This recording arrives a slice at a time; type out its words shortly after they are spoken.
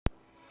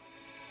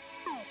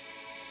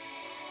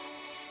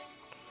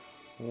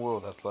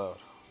Whoa, that's loud.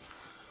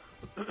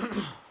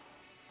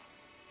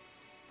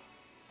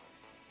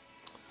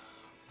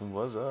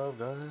 What's up,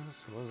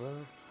 guys? What's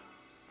up?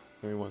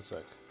 Give me one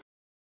sec.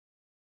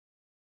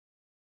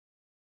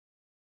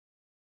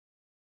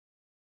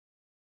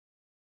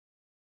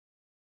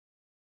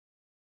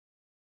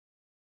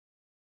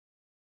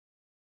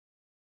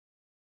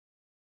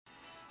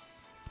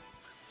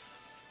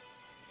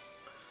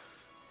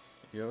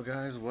 Yo,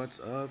 guys, what's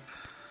up?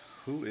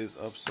 Who is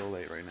up so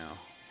late right now?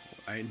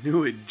 I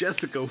knew it.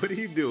 Jessica, what are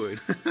you doing?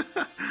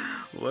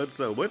 What's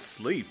up? What's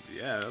sleep?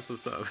 Yeah, that's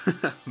what's up.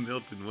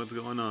 Milton, what's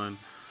going on?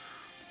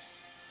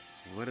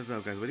 What is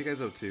up, guys? What are you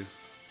guys up to?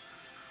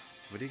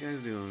 What are you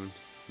guys doing?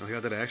 Oh my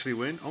god, did I actually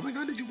win? Oh my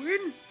god, did you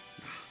win?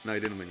 No, I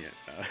didn't win yet.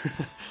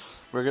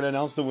 We're gonna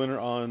announce the winner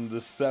on the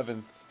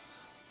 7th.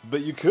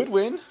 But you could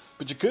win.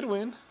 But you could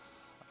win.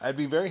 I'd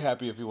be very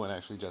happy if you won,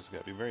 actually, Jessica.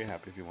 I'd be very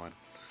happy if you won.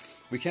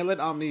 We can't let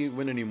Omni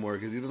win anymore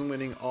because he wasn't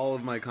winning all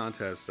of my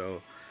contests.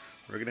 So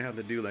we're gonna have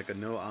to do like a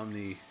no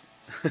Omni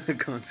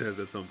contest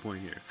at some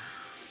point here.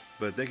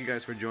 But thank you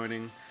guys for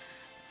joining.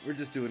 We're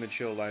just doing a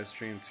chill live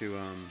stream to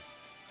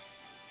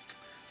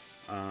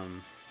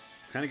kind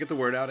of get the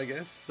word out, I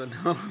guess. So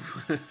no,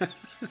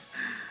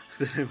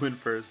 did I win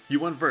first? You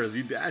won first.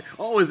 You did.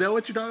 Oh, is that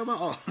what you're talking about?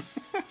 Oh,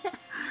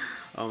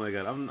 oh my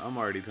god, I'm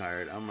already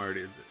tired. I'm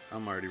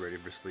already ready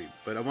for sleep.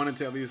 But I wanted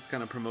to at least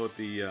kind of promote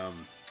the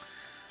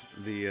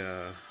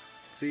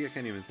see, I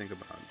can't even think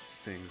about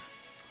things.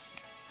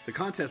 The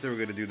contest that we're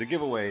gonna do, the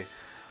giveaway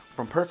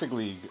from Perfect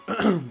League.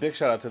 Big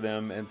shout out to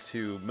them and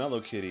to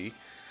Mellow Kitty.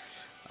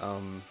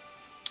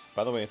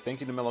 By the way, thank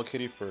you to Mellow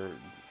Kitty for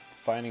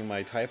finding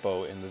my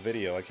typo in the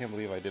video. I can't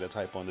believe I did a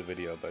typo in the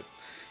video, but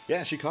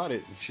yeah, she caught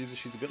it.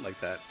 She's good like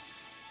that.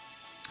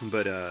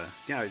 But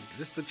yeah,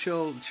 just a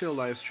chill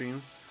live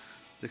stream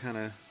to kind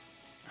of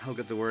help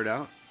get the word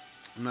out.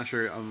 I'm not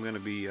sure I'm gonna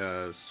be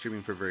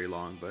streaming for very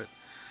long, but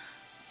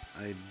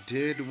I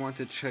did want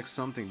to check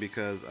something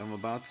because I'm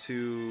about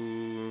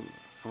to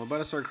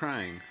start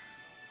crying.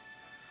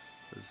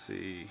 Let's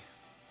see.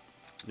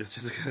 It's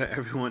just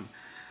everyone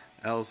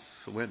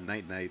else went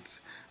night.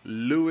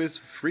 Louis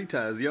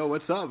Fritas, yo,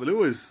 what's up,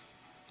 Louis?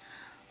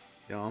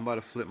 Yo, I'm about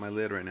to flip my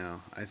lid right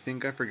now. I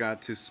think I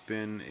forgot to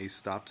spin a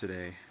stop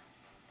today.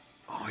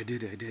 Oh, I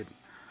did. Whew.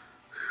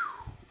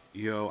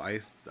 Yo, I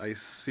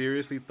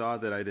seriously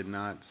thought that I did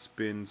not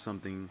spin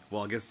something.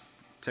 Well, I guess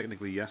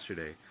technically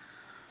yesterday.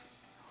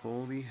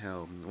 Holy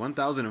hell.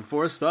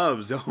 1,004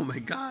 subs. Oh my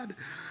god.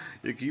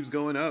 It keeps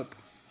going up.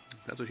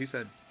 That's what she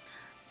said.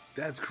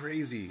 That's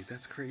crazy. Let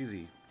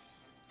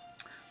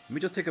me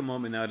just take a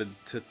moment now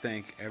to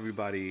thank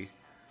everybody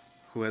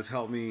who has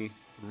helped me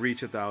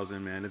reach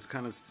 1,000, man. It's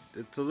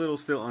a little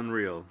still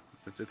unreal.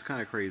 It's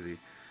kind of crazy.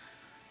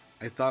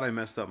 I thought I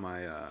messed up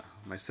my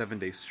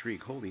 7-day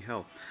streak. Holy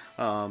hell.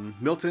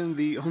 Milton,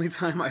 the only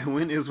time I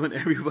win is when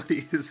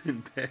everybody is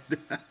in bed.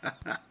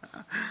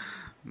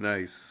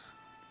 Nice.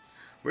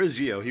 Where's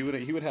Gio? He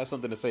would have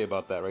something to say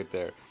about that right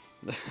there.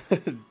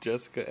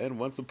 Jessica and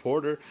one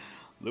supporter,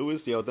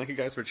 Louis. Yo, thank you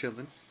guys for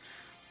chilling.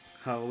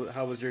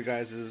 How was your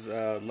guys'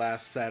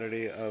 last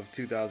Saturday of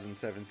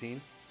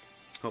 2017?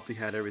 Hope you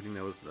had everything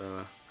that was.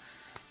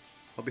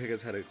 Hope you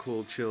guys had a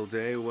cool, chill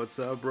day. What's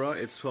up, bro?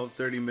 It's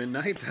 12:30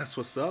 midnight. That's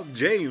what's up,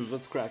 James.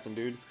 What's cracking,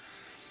 dude?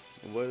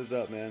 What is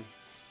up, man?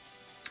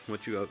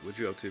 What you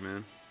up to,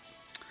 man?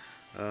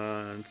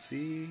 Let's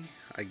see.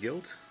 I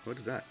guilt. What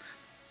is that?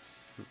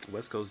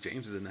 West Coast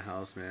James is in the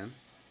house, man.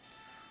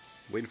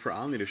 Waiting for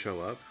Omni to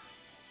show up.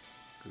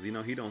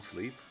 Because, he don't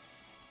sleep.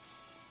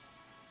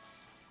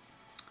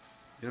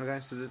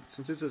 Guys,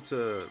 since it's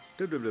a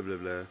blah, blah, blah, blah,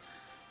 blah,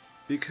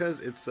 because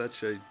it's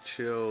such a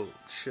chill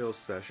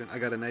session, I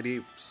got a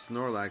 98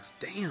 Snorlax.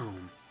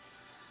 Damn!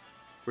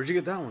 Where'd you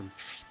get that one?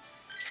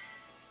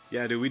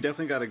 Yeah, dude, we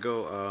definitely gotta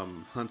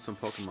go hunt some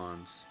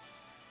Pokemons.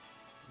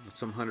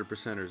 Some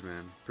 100%ers,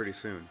 man, pretty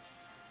soon.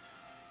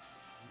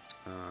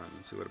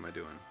 Let's see, what am I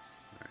doing?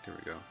 Alright, here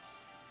we go.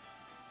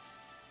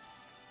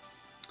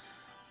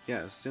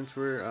 Yeah, since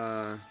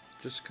we're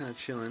just kind of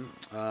chilling,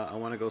 I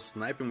want to go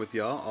sniping with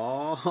y'all.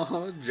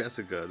 Oh,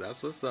 Jessica,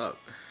 that's what's up.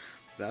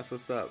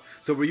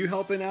 So were you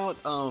helping out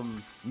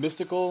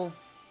Mystical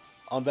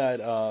on that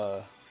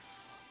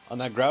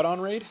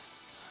Groudon raid?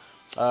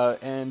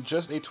 And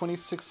just a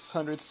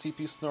 2600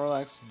 CP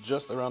Snorlax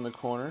just around the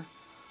corner.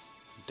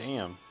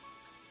 Damn.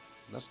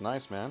 That's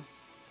nice, man.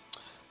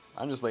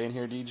 I'm just laying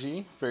here,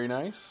 DG. Very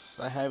nice.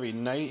 I have a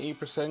 98%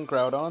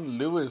 Groudon.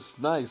 Lewis,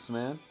 nice,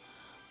 man.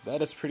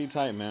 That is pretty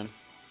tight, man.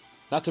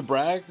 Not to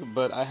brag,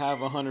 but I have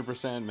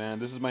 100%, man.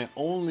 This is my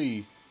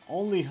only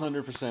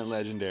 100%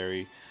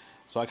 legendary.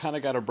 So I kind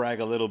of got to brag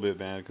a little bit,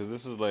 man, because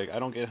this is like, I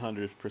don't get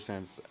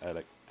 100%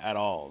 at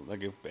all.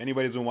 Like, if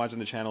anybody's been watching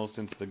the channel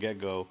since the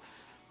get-go,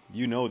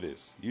 you know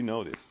this.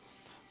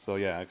 So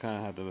yeah, I kind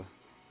of had to,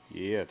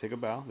 yeah, take a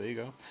bow. There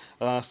you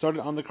go.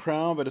 Started on the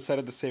crown, but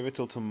decided to save it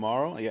till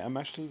tomorrow. Yeah, I'm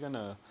actually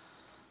gonna,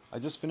 I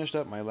just finished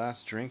up my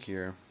last drink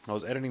here. I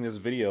was editing this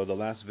video, the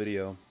last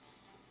video,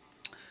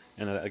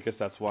 and I guess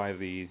that's why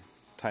the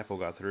typo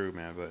got through,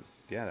 man. But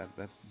yeah,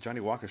 that Johnny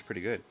Walker's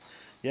pretty good.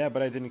 Yeah,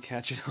 but I didn't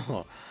catch it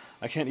all.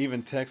 I can't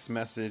even text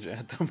message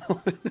at the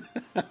moment.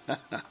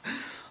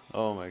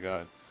 Oh my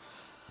god.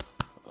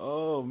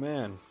 Oh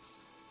man.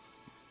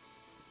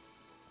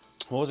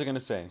 What was I gonna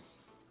say?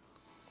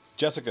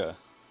 Jessica,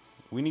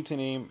 we need to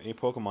name a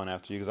Pokemon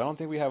after you because I don't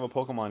think we have a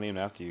Pokemon named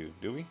after you.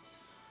 Do we?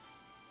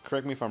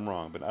 Correct me if I'm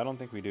wrong, but I don't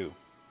think we do.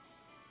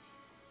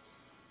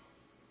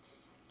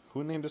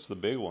 Who named this the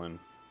big one?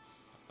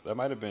 That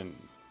might have been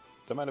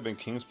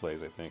King's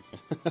Plays, I think.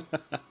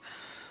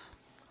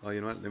 Oh, you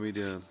know what? Let me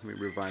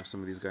revive some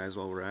of these guys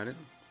while we're at it.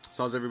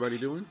 So how's everybody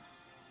doing?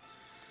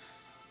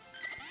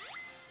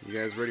 You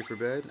guys ready for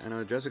bed? I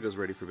know Jessica's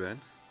ready for bed.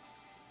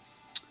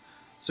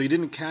 So you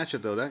didn't catch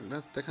it though. That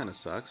kind of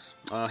sucks.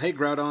 Hey,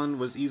 Groudon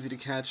was easy to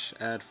catch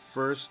at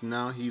first.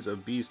 Now he's a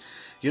beast.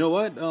 You know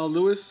what,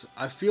 Lewis?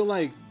 I feel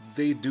like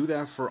they do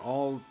that for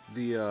all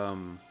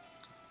the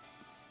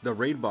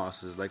raid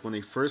bosses. Like when they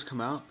first come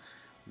out,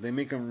 they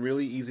make them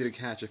really easy to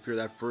catch if you're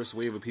that first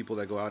wave of people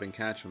that go out and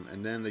catch them,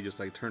 and then they just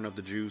like turn up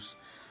the juice,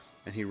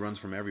 and he runs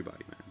from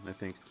everybody, man. I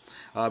think.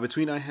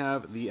 Between I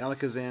have the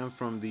Alakazam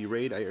from the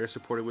raid I air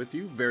supported with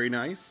you. Very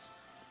nice.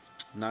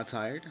 Not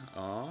tired.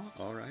 Oh,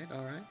 all right,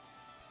 all right.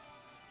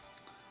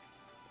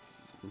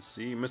 Let's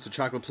see, Mr.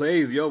 Chocolate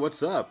Plays. Yo,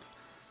 what's up?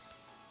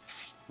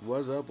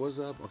 What's up? What's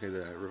up? Okay,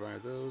 I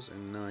revived those,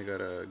 and now I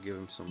gotta give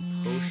him some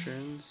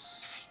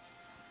potions.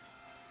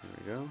 Here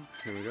we go.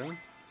 Here we go.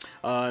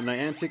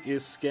 Niantic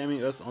is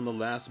scamming us on the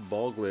last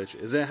ball glitch.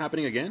 Is that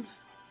happening again?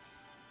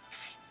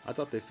 I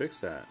thought they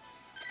fixed that.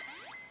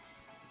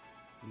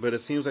 But it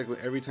seems like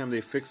every time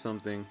they fix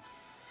something,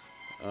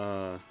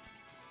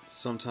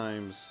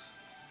 sometimes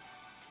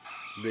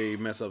they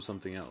mess up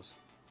something else.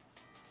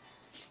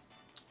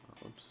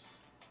 Oops.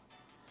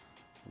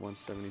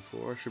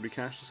 174. Should we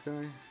catch this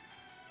guy?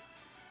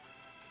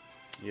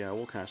 Yeah,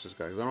 we'll catch this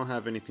guy because I don't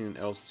have anything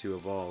else to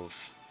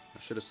evolve. I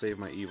should have saved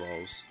my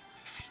evolves.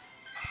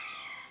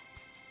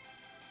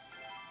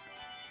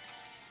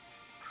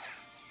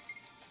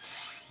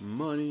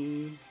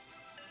 Money.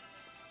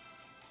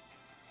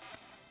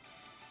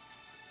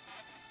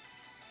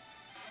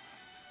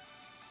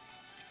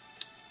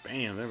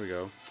 Bam, there we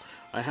go.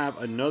 I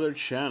have another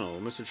channel,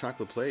 Mr.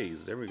 Chocolate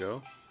Plays. There we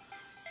go.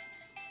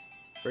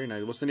 Very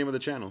nice. What's the name of the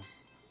channel?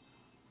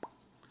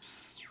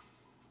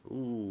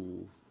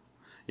 Ooh.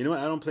 You know what?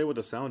 I don't play with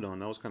the sound on.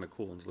 That was kind of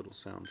cool, those little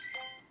sounds.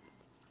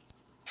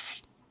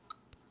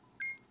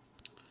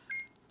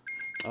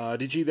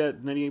 DG,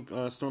 that 98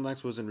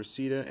 Snorlax was in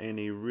Reseda, and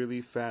a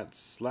really fat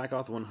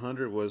Slackoth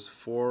 100 was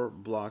 4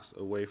 blocks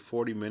away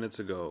 40 minutes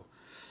ago.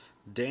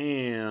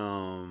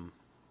 Damn.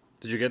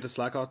 Did you get the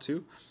Slackoth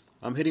too?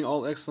 I'm hitting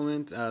all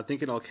excellent,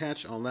 thinking I'll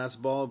catch on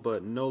last ball,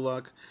 but no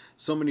luck.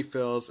 So many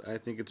fails, I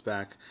think it's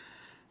back.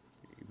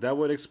 That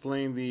would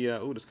explain the...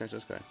 oh, let's catch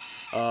this guy.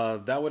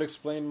 That would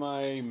explain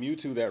my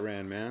Mewtwo that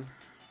ran, man.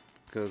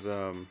 Because,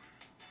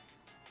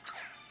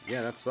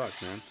 yeah, that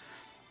sucked, man.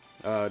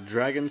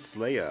 Dragon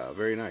Slayer.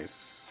 Very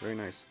nice. Very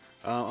nice.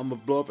 I'm going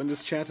to blow up in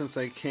this chat since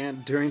I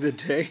can't during the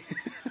day.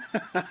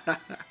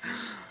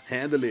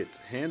 Handle it.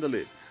 Handle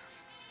it.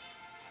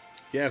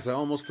 Yes, I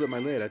almost flipped my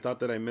lid. I thought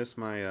that I missed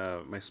my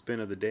my spin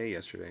of the day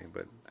yesterday,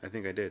 but I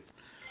think I did.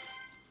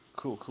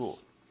 Cool, cool.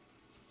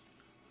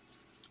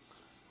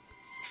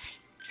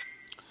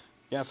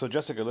 Yeah, so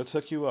Jessica, let's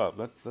hook you up.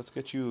 Let's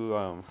get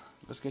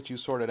you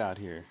sorted out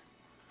here.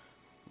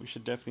 We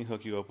should definitely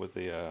hook you up with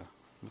a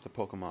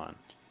Pokemon.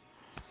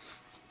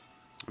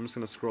 I'm just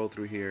gonna scroll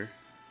through here.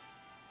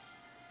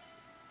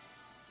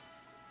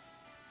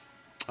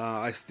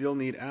 I still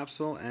need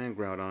Absol and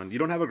Groudon. You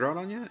don't have a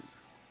Groudon yet?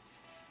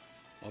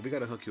 Well, we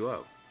gotta hook you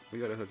up. We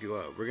gotta hook you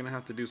up. We're gonna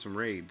have to do some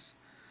raids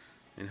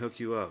and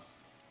hook you up.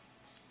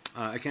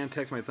 I can't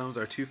text. My thumbs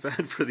are too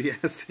fat for the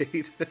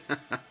S8.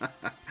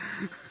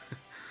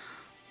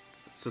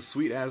 It's a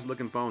sweet ass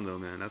looking phone though,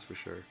 man. That's for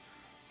sure.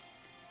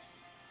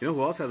 You know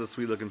who else has a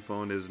sweet looking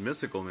phone is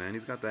Mystical, man.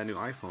 He's got that new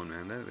iPhone,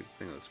 man. That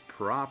thing looks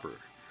proper.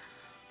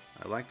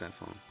 I like that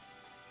phone.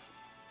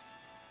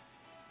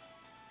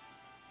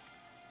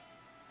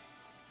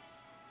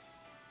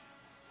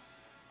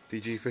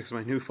 DG fixed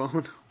my new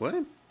phone? What?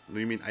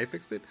 You mean I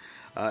fixed it?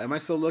 Am I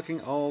still looking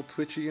all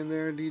twitchy in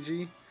there,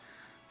 DG?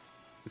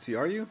 Let's see,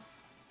 are you?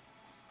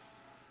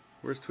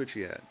 Where's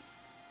Twitchy at?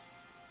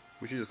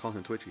 We should just call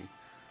him Twitchy.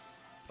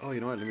 Oh,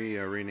 you know what? Let me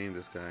rename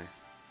this guy.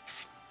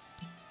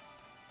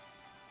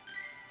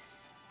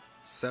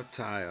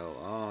 Sceptile.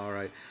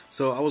 Alright.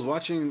 So I was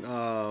watching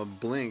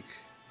Blink.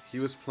 He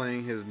was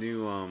playing his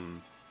new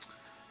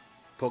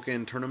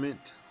Pokken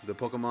Tournament, the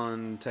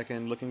Pokemon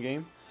Tekken looking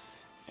game.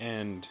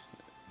 And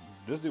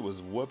this dude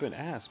was whooping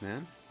ass,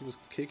 man. He was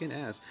kicking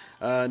ass.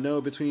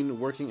 No, between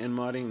working and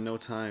modding, no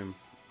time.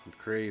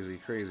 Crazy,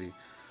 crazy.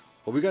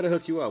 Well, we gotta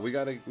hook you up. We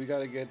gotta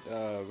get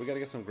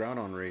some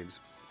Groudon raids.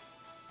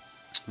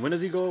 When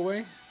does he go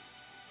away?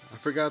 I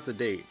forgot the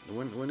date.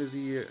 When is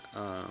he?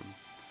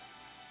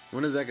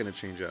 When is that gonna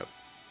change up?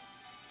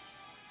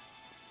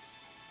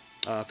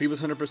 Phoebus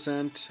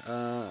 100%,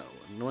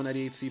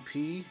 198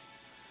 CP.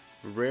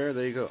 Rare,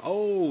 there you go.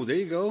 Oh, there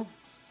you go.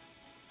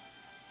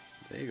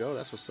 There you go.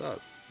 That's what's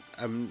up.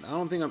 I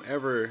don't think I'm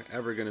ever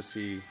gonna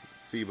see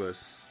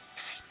Phoebus.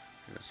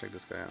 Let's check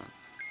this guy out.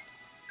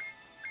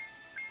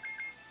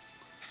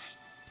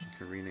 I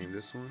can rename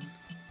this one.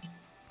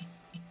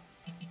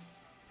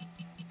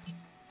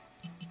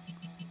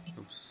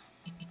 Oops.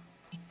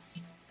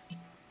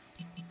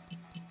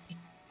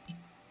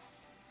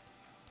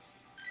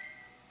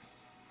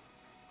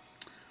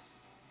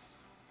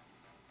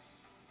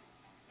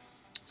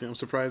 See, I'm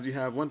surprised you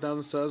have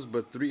 1,000 subs,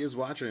 but 3 is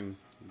watching.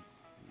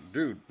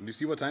 Dude, do you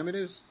see what time it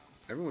is?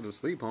 Everyone's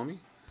asleep, homie.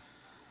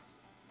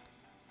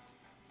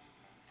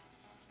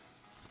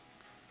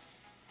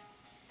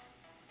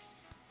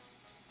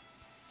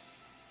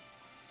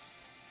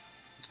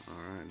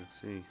 Alright, let's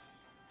see.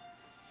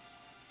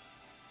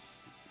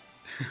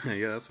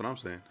 Yeah, that's what I'm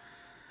saying.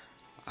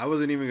 I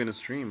wasn't even gonna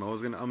stream.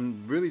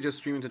 I'm really just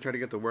streaming to try to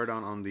get the word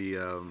out on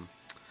the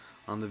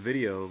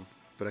video,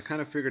 but I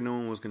kind of figured no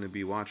one was gonna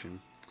be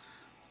watching.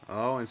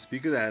 Oh, and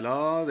speak of that,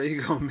 oh, there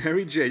you go,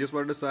 Mary J. Just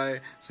wanted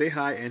to say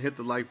hi and hit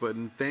the like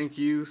button. Thank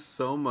you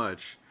so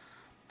much.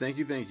 Thank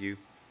you, thank you.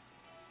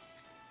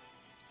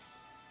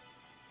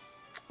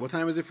 What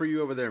time is it for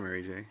you over there,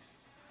 Mary J?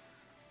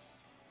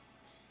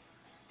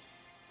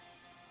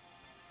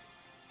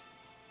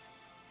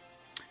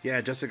 Yeah,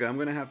 Jessica, I'm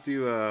gonna have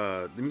to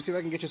let me see if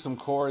I can get you some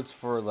chords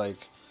for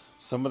like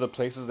some of the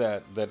places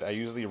that I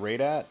usually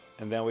rate at,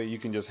 and that way you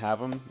can just have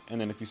them. And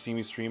then if you see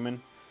me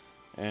streaming,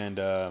 and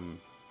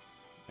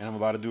I'm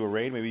about to do a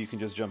raid, maybe you can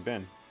just jump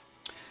in.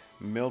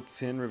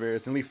 Milton Rivera,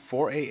 it's only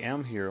 4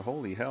 a.m. here.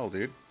 Holy hell,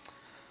 dude,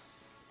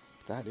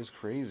 that is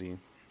crazy.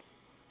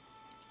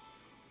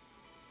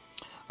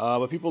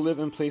 But people live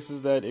in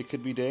places that it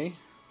could be day.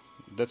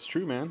 That's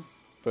true, man.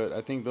 But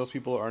I think those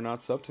people are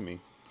not sub to me.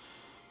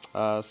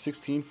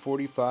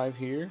 16:45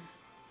 here.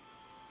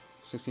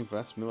 16.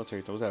 That's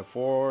military time. Was that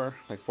 4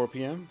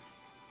 p.m.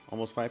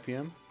 Almost 5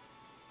 p.m.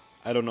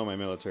 I don't know my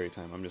military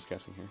time. I'm just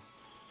guessing here.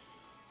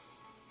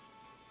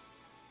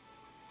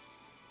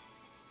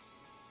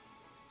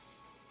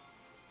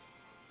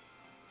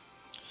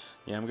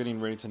 Yeah, I'm getting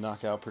ready to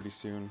knock out pretty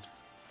soon.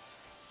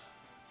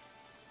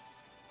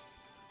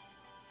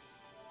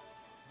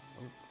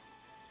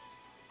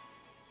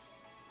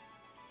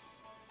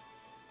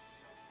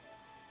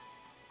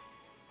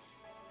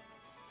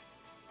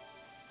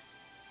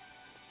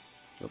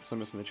 Oops, I'm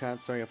missing the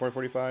chat. Sorry, at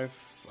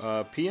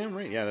 4:45 p.m.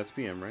 Right? Yeah, that's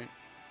p.m. Right?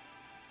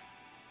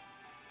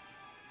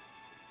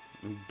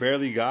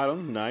 Barely got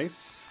him.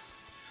 Nice.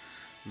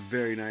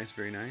 Very nice.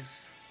 Very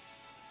nice.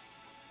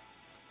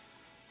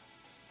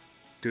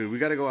 Dude, we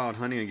gotta go out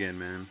hunting again,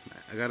 man.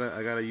 I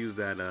gotta use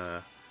that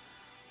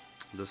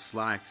the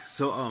Slack.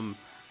 So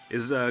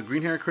is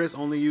Green Hair Chris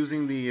only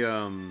using the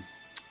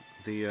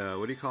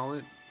what do you call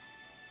it?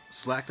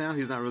 Slack now?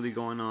 He's not really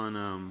going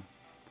on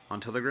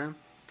Telegram.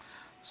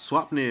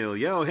 Swapnil,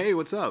 yo, hey,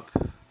 what's up?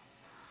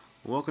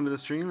 Welcome to the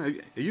stream.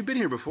 You've been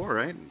here before,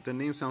 right? The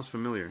name sounds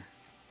familiar.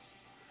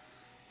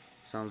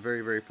 Sounds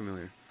very, very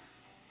familiar.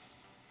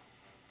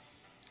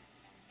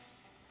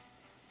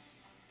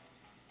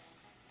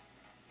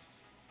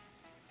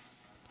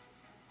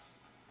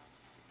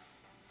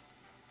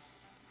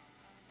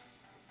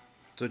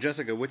 So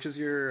Jessica, which is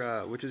your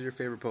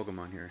favorite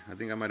Pokemon here? I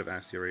think I might have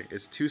asked you already.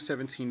 It's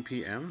 2:17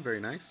 p.m. Very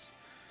nice.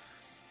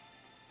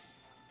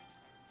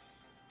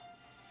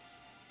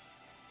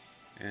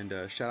 And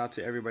shout out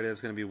to everybody that's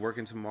going to be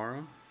working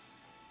tomorrow.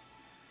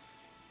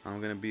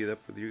 I'm going to be up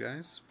with you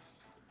guys.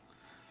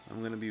 I'm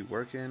going to be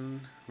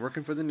working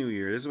for the New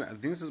Year. I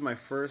think this is my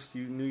first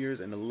New Year's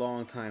in a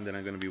long time that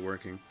I'm going to be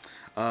working.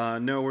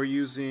 No, we're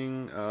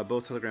using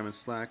both Telegram and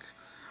Slack.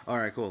 All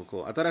right,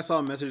 cool. I thought I saw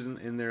a message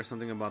in there,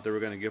 something about they were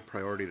going to give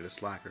priority to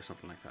Slack or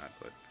something like that,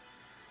 but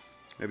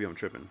maybe I'm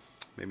tripping.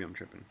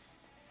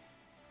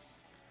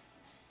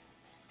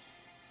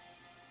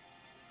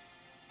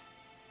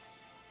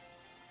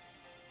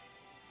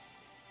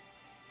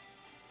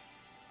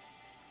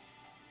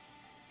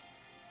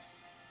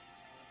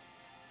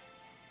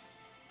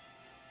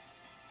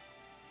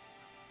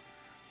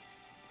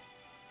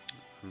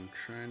 I'm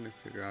trying to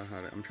figure out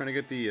how to... I'm trying to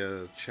get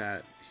the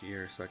chat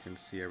here so I can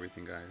see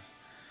everything, guys.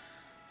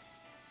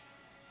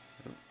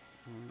 Oh,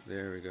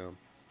 there we go.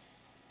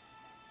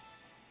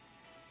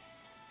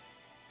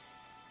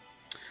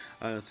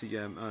 Let's see,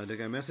 yeah, the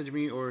guy messaged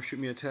me or shoot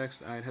me a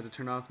text. I had to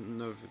turn off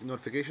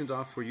notifications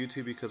off for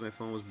YouTube because my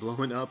phone was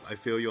blowing up. I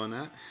feel you on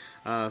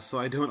that. So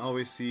I don't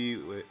always see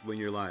when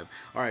you're live.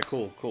 All right,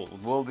 cool.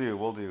 We'll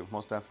do,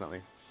 most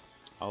definitely.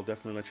 I'll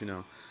definitely let you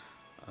know.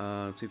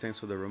 Let's see, thanks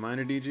for the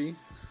reminder, DG.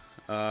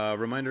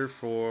 Reminder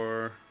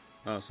for...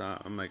 Oh, so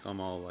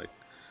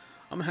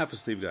I'm half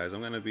asleep, guys.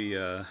 I'm gonna be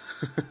I'm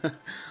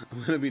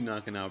gonna be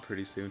knocking out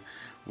pretty soon.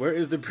 Where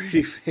is the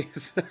pretty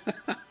face?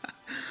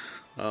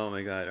 Oh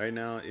my god, right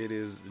now it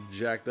is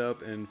jacked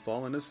up and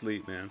falling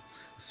asleep, man.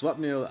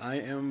 Swapnil, I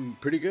am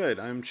pretty good.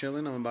 I'm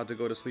chilling. I'm about to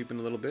go to sleep in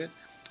a little bit.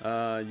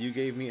 You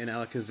gave me an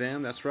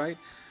Alakazam, that's right.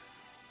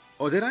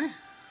 Oh, did I?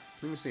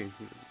 Let me see.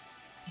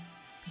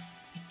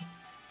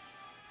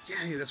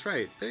 Yeah, that's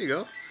right. There you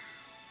go.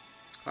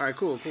 All right,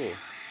 cool, cool.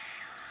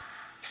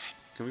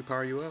 Can we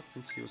power you up?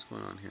 Let's see what's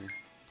going on here.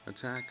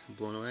 Attack,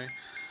 blown away.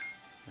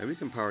 Maybe we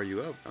can power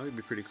you up. That would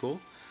be pretty cool.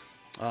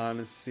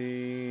 Let's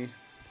see.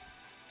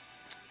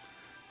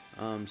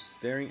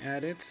 Staring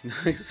at it.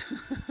 Nice.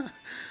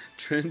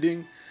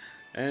 Trending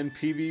and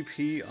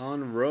PvP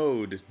on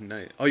road.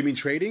 Nice. Oh, you mean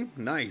trading?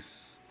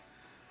 Nice.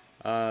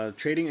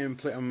 Trading and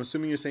play. I'm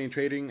assuming you're saying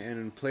trading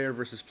and player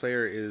versus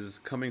player is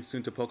coming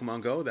soon to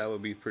Pokemon Go. That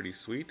would be pretty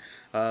sweet.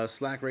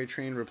 Slack raid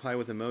train. Reply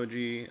with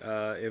emoji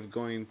if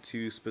going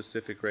to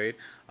specific raid.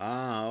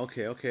 Ah,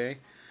 okay, okay.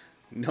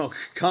 No,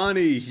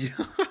 Connie.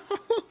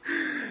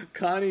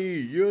 Connie,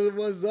 you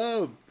what's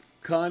up?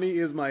 Connie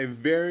is my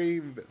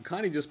very.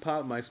 Connie just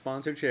popped my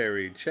sponsor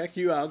cherry. Check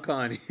you out,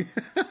 Connie.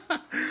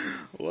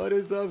 What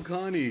is up,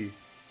 Connie?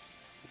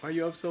 Why are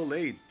you up so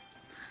late?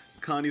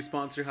 Connie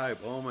sponsor hype.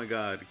 Oh my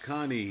god.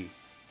 Connie,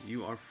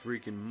 you are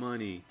freaking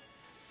money.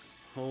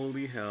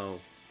 Holy hell.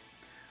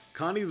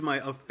 Connie's my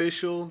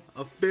official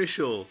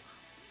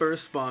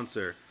first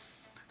sponsor.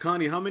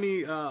 Connie, how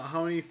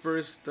many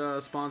first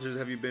sponsors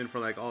have you been for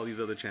like all these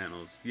other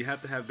channels? You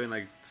have to have been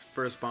like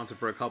first sponsor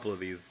for a couple of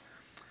these.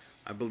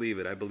 I believe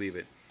it. I believe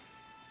it.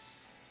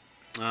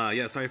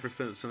 Yeah, sorry for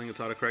spelling it's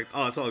autocorrect.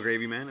 Oh, it's all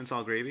gravy, man. It's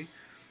all gravy.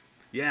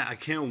 Yeah, I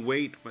can't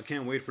wait. I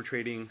can't wait for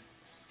trading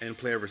and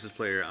player versus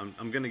player.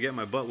 I'm gonna get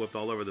my butt whipped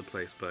all over the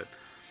place, but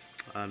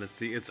let's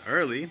see. It's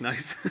early.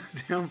 Nice.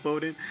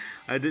 Downvoted.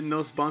 I didn't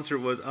know sponsor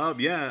was up.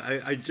 Yeah,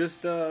 I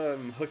just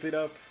hooked it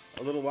up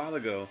a little while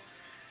ago,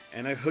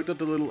 and I hooked up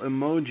the little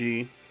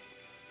emoji.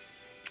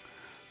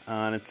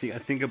 Let's see. I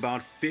think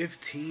about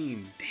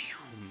 15.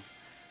 Damn.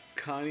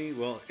 Connie,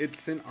 well,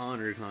 it's an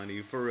honor,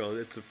 Connie. For real,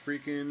 it's a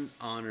freaking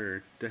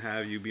honor to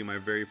have you be my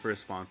very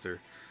first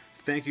sponsor.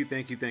 Thank you,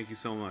 thank you, thank you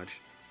so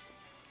much.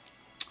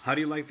 How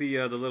do you like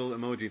the little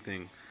emoji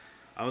thing?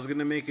 I was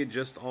gonna make it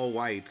just all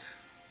white,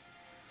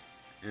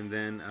 and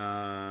then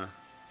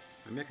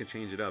maybe I could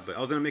change it up. But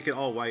I was gonna make it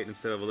all white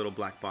instead of a little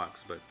black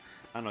box. But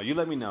I don't know. You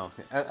let me know.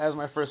 As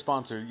my first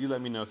sponsor, you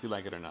let me know if you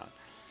like it or not.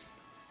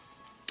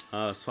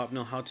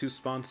 Swapnil, how to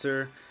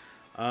sponsor?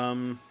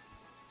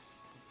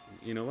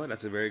 You know what?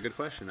 That's a very good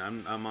question.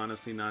 I'm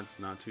honestly not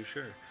too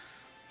sure.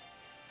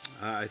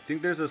 I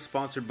think there's a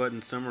sponsor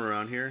button somewhere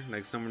around here,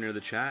 like somewhere near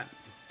the chat,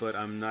 but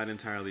I'm not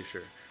entirely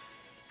sure.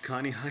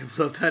 Connie, I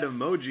love that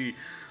emoji.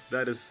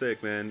 That is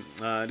sick, man.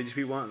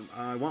 DGP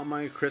want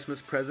my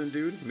Christmas present,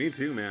 dude. Me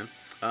too, man.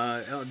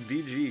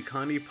 DG,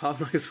 Connie,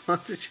 pop my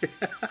sponsorship.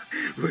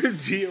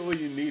 Where's Gio when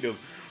you need him?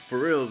 For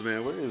reals,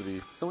 man. Where is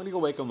he? Somebody go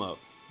wake him up.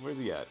 Where's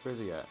he at? Where's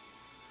he at?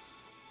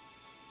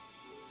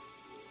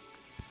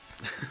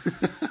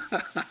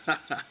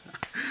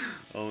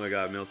 Oh my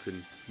god,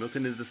 Milton.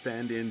 Milton is the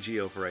stand-in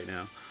Geo for right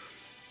now.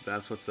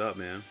 That's what's up,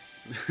 man.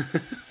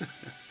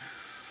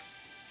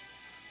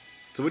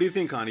 So what do you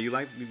think, Connie?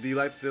 Do you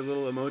like the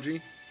little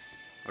emoji?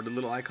 Or the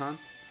little icon?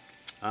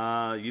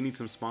 You need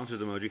some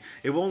sponsors emoji.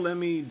 It won't let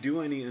me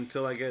do any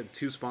until I get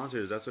 2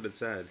 sponsors. That's what it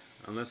said.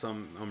 Unless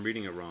I'm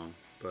reading it wrong.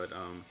 But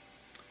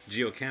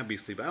Geo can't be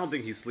sleeping. I don't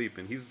think he's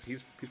sleeping.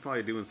 He's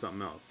probably doing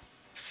something else.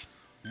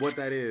 What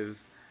that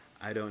is,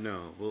 I don't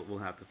know. We'll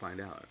have to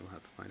find out. We'll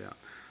have to find out.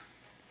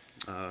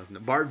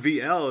 Bart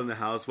VL in the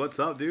house. What's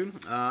up, dude?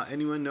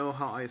 Anyone know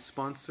how I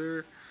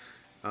sponsor?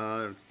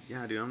 Yeah,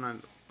 dude.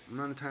 I'm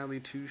not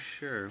entirely too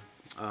sure.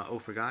 Oh,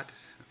 forgot.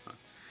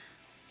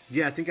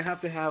 Yeah, I think I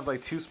have to have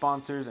like 2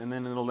 sponsors, and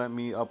then it'll let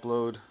me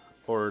upload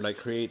or like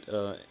create.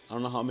 I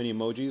don't know how many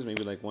emojis.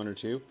 Maybe like 1 or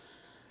 2.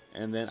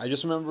 And then I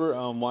just remember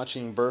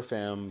watching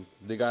Burfam.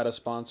 They got a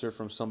sponsor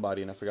from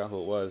somebody, and I forgot who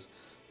it was.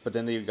 But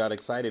then they got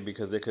excited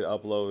because they could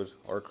upload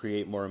or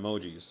create more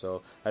emojis.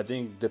 So I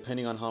think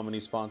depending on how many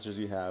sponsors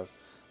you have,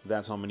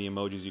 that's how many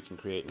emojis you can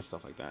create and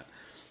stuff like that.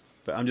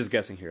 But I'm just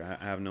guessing here.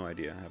 I have no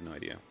idea. I have no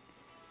idea.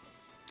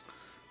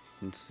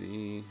 Let's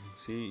see.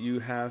 See, you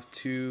have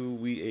 2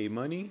 We A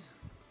money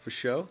for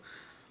show.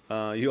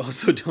 You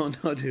also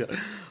don't know the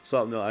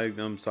swap. No,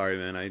 I'm sorry,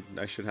 man.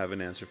 I should have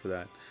an answer for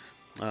that.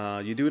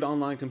 You do it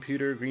online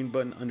computer, green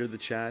button under the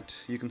chat.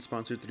 You can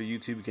sponsor through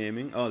YouTube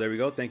Gaming. Oh, there we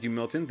go. Thank you,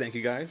 Milton. Thank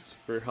you guys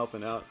for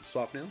helping out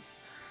Swapnail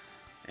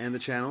and the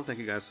channel. Thank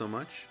you guys so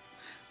much.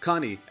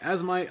 Connie,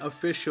 as my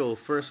official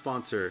first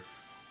sponsor,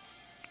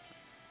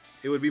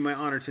 it would be my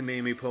honor to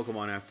name a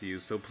Pokemon after you.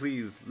 So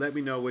please let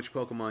me know which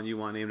Pokemon you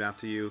want named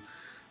after you.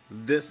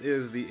 This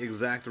is the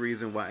exact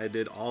reason why I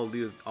did all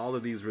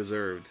of these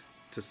reserved,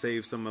 to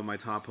save some of my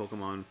top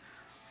Pokemon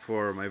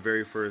for my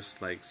very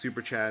first like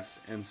super chats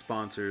and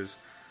sponsors.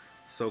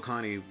 So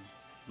Connie,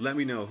 let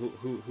me know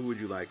who would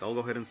you like. I'll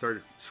go ahead and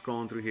start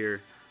scrolling through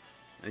here,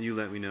 and you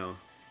let me know.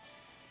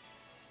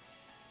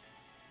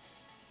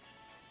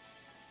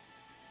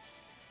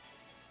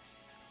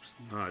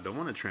 I don't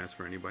want to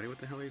transfer anybody. What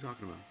the hell are you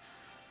talking about?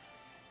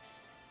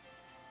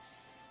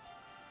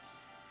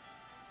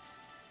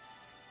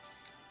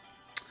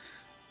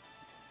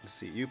 Let's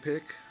see. You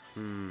pick.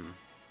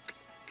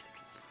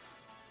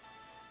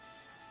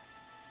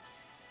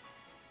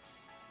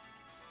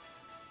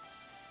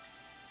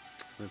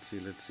 Let's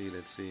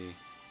see.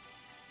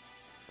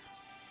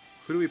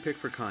 Who do we pick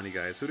for Connie,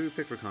 guys? Who do we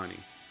pick for Connie?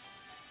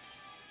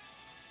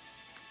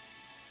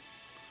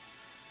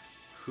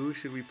 Who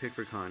should we pick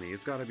for Connie?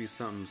 It's got to be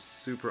something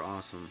super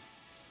awesome.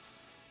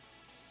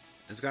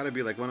 It's got to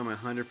be like one of my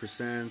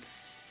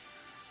 100%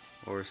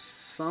 or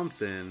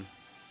something.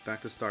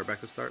 Back to start. Back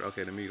to start.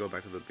 Okay, let me go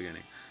back to the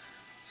beginning.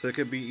 So it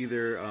could be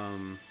either,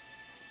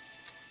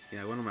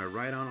 yeah, one of my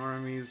Rhydon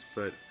armies,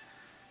 but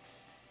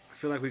I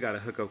feel like we got to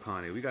hook up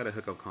Connie. We got to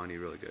hook up Connie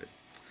really good.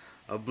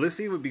 A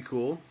Blissey would be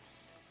cool,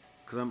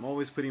 because I'm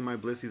always putting my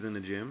Blissies in the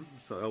gym,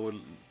 so it would,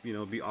 you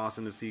know, be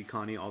awesome to see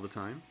Connie all the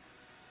time.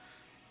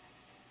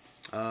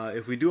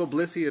 If we do a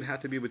Blissey, it'd have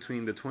to be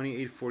between the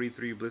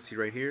 2843 Blissey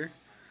right here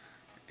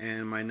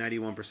and my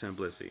 91%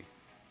 Blissey.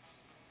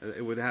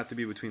 It would have to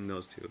be between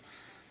those two.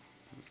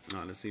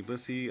 Let's see,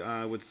 Blissey,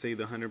 I would say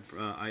the 100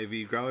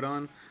 IV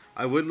Groudon.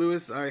 I would,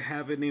 Lewis. I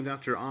have it named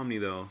after Omni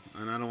though,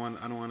 and I don't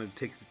want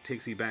to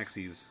takesy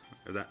backsies.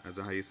 Is that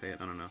how you say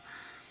it? I don't know.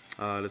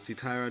 Let's see,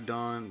 Tyra,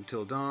 Dawn,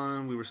 Till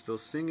Dawn. We were still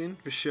singing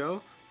for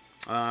show.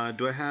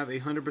 Do I have a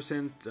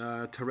 100%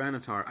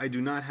 Tyranitar? I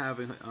do not have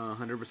a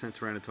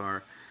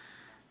 100%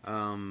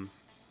 Tyranitar.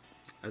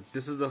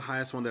 This is the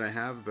highest one that I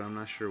have, but I'm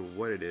not sure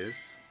what it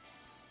is.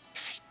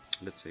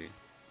 Let's see.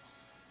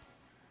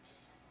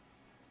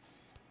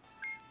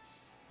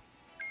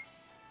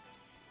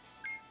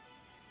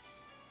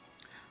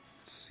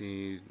 Let's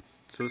see.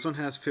 So this one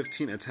has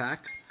 15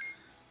 attack,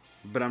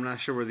 but I'm not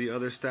sure where the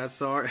other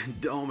stats are.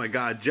 Oh my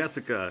god,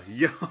 Jessica.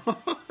 Yo.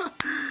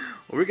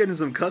 We're getting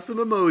some custom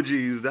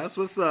emojis. That's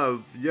what's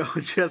up. Yo,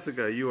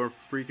 Jessica, you are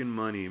freaking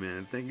money,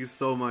 man. Thank you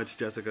so much,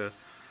 Jessica.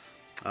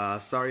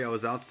 Sorry I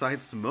was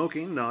outside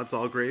smoking. No, it's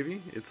all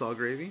gravy. It's all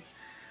gravy.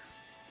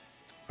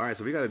 Alright,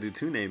 so we gotta do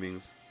 2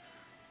 namings.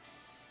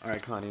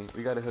 Alright, Connie,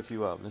 we gotta hook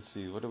you up. Let's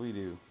see, what do we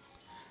do?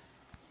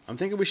 I'm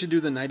thinking we should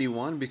do the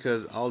 91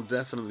 because I'll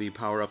definitely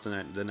power up the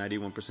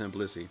 91%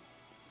 Blissey.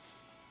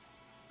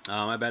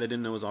 My bad, I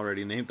didn't know it was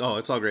already named. Oh,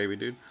 it's all gravy,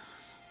 dude.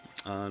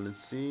 Let's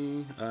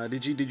see.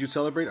 Did you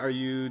celebrate? Are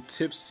you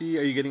tipsy?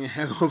 Are you getting a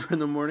hangover in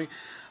the morning?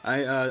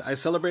 I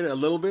celebrated a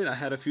little bit. I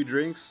had a few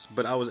drinks,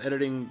 but I was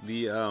editing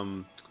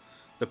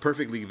the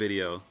Perfect League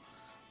video,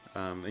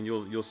 and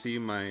you'll see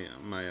my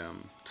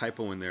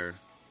typo in there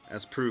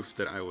as proof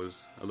that I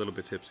was a little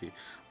bit tipsy.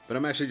 But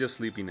I'm actually just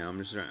sleepy now.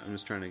 I'm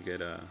just trying to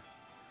get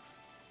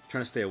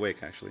trying to stay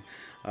awake actually.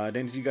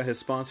 Then you got his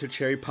sponsor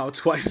Cherry Pop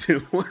twice in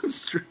one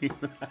stream.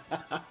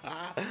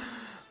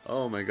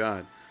 Oh my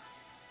god.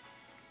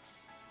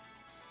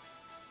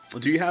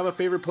 Do you have a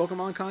favorite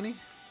Pokemon, Connie?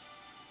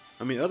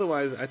 I mean,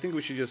 otherwise, I think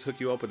we should just hook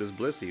you up with this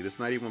Blissey, this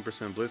 91%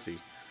 Blissey.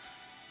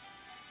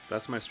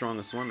 That's my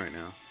strongest one right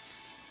now.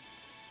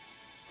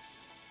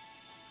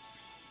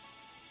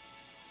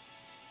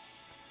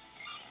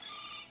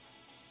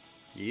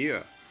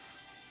 Yeah.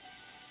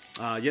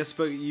 Yes,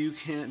 but you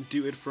can't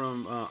do it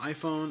from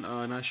iPhone.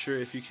 Not sure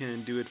if you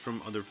can do it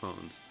from other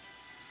phones.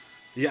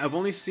 Yeah, I've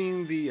only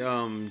seen the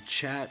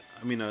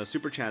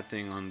super chat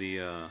thing on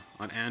the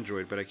on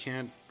Android, but I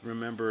can't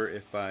remember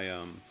if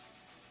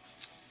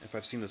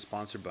I've seen the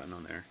sponsor button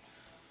on there.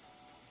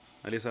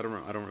 At least I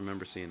don't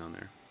remember seeing on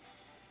there.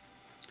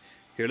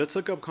 Here, let's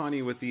hook up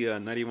Connie with the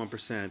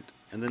 91%,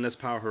 and then let's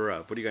power her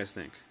up. What do you guys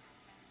think?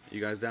 You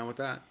guys down with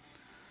that?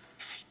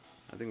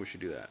 I think we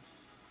should do that.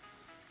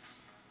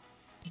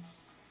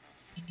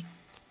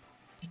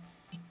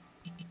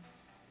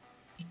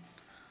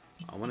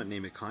 I want to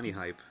name it Connie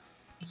Hype.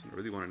 I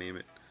really want to name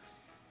it.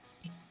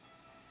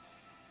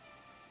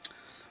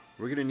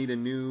 We're gonna need a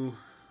new.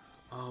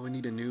 Oh, we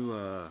need a new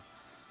a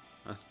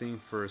thing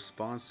for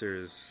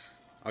sponsors.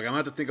 Okay, I'm gonna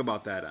have to think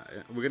about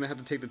that. We're gonna have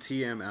to take the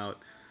TM out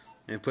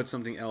and put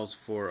something else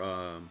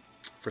for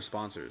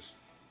sponsors.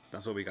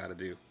 That's what we gotta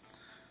do.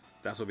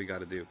 That's what we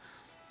gotta do.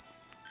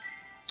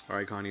 All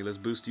right, Connie, let's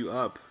boost you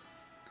up.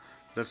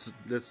 Let's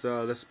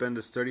spend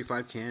this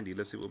 35 candy.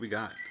 Let's see what we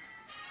got.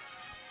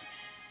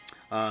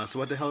 So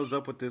what the hell is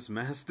up with this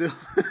mask still?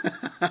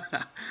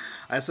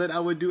 I said I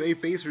would do a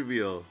face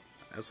reveal.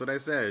 That's what I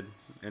said,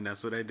 and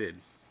that's what I did.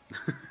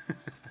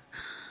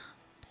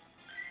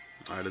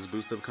 Alright, let's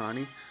boost up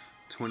Connie.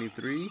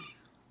 23.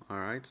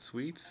 Alright,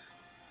 sweet.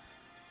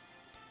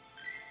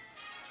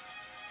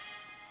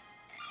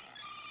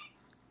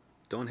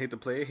 Don't hate the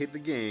player, hate the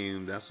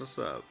game. That's what's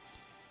up.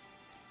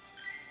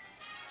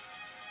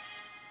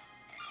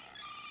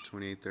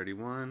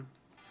 2831.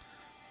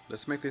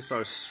 Let's make this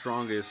our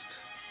strongest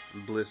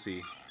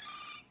Blissey.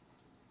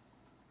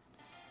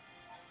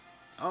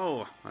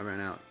 Oh, I ran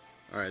out.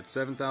 Alright,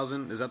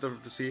 7,000. Is that the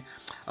see?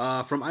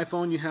 From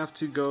iPhone, you have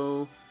to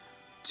go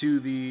to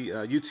the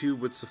YouTube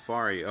with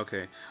Safari.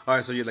 Okay.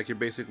 Alright, so you're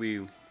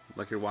basically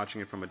like you're watching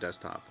it from a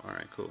desktop.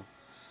 Alright, cool.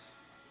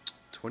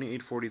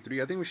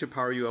 2843. I think we should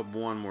power you up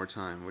one more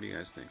time. What do you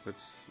guys think?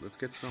 Let's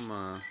get some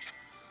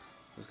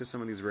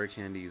of these rare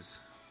candies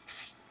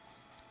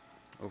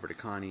over to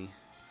Connie.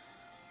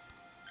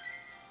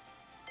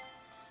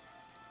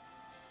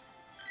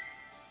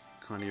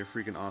 Connie, you're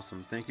freaking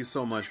awesome. Thank you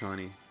so much,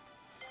 Connie.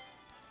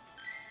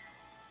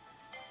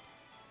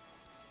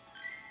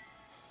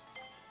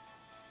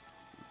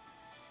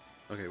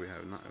 Okay, we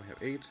have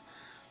 8.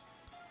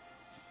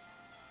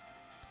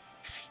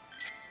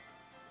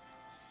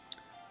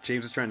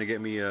 James is trying to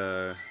get me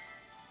to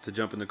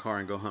jump in the car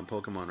and go hunt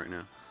Pokemon right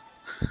now.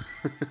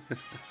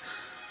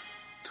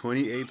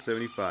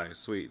 28.75.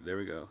 Sweet. There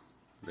we go.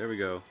 There we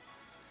go.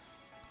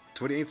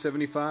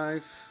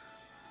 28.75.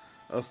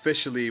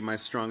 Officially my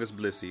strongest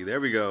Blissey.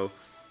 There we go.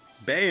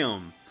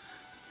 Bam.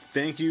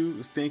 Thank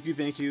you. Thank you.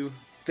 Thank you.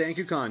 Thank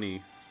you,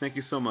 Connie. Thank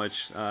you so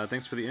much.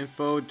 Thanks for the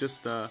info.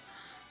 Just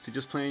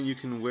playing, you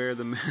can wear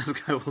the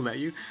mask. I will let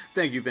you.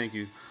 Thank you. Thank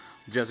you,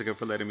 Jessica,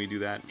 for letting me do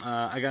that.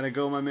 I gotta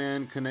go, my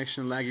man.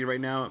 Connection laggy right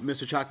now.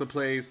 Mr. Chocolate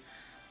Plays.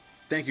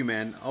 Thank you,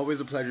 man.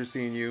 Always a pleasure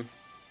seeing you.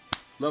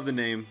 Love the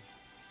name.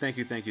 Thank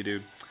you,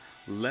 dude.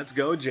 Let's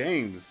go,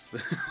 James.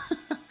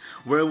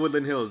 We're in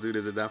Woodland Hills, dude.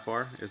 Is it that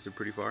far? Is it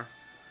pretty far?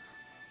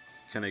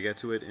 Can I get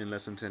to it in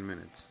less than 10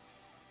 minutes?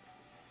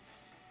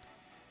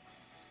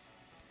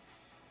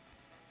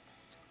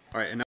 All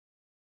right, and now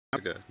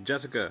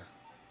Jessica,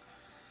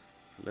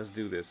 let's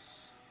do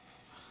this.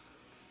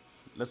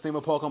 Let's name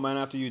a Pokemon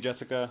after you,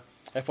 Jessica.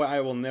 FYI, I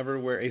will never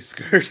wear a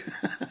skirt.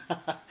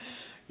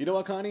 You know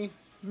what, Connie?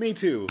 Me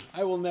too.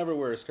 I will never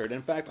wear a skirt.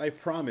 In fact, I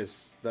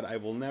promise that I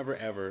will never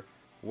ever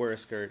wear a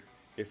skirt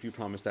if you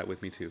promise that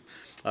with me too.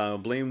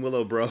 Blame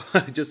Willow, bro. I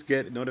just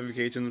get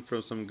notifications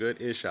from some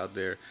good ish out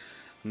there.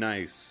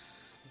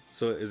 Nice.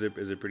 So is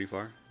it pretty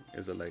far?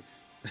 Is it like...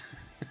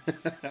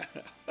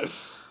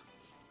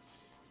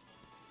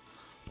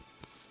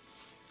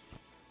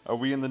 Are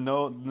we in the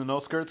no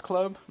skirts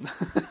club?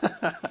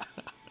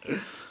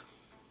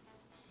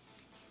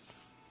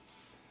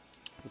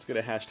 Let's get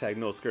a hashtag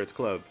no skirts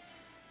club.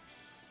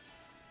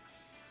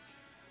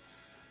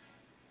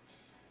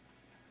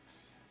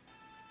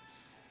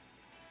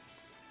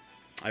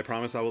 I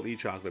promise I will eat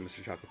chocolate,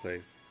 Mr. Chocolate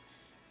Plays.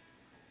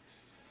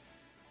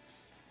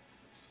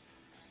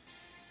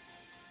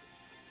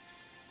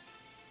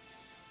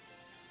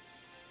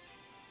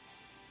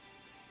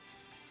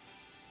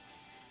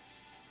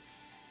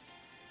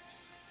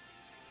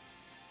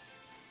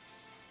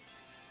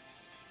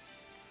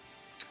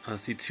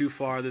 See, too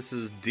far. This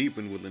is deep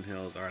in Woodland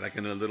Hills. All right, like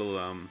in a little,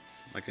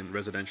 like in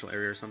residential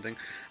area or something.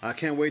 I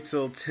can't wait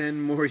till 10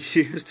 more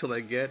years till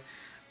I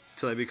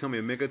become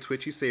a mega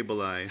twitchy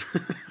Sableye.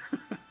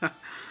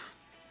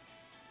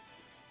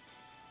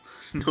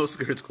 No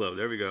skirts club.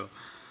 There we go.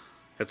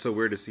 That's so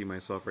weird to see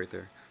myself right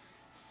there.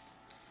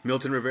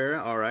 Milton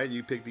Rivera. All right,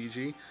 you picked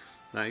EG.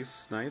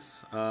 Nice,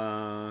 nice.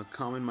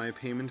 Common, my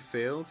payment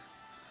failed.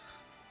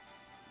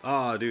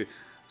 Oh, dude.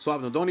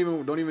 Swapno,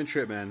 don't even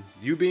trip, man.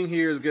 You being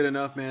here is good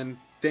enough, man.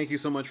 Thank you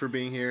so much for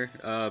being here.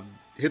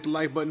 Hit the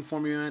like button for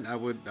me, man. I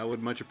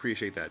would much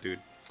appreciate that, dude.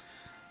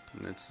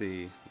 Let's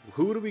see.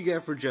 Who do we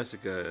get for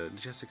Jessica?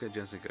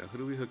 Jessica. Who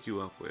do we hook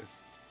you up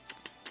with?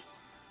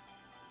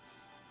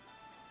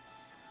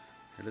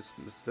 Here,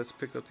 let's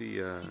pick up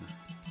the.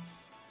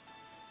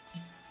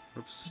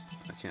 Oops,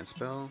 I can't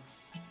spell.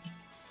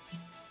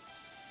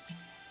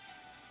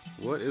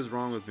 What is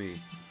wrong with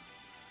me?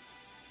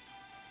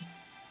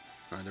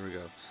 Alright, there we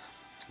go.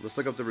 Let's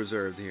look up the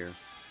reserved here.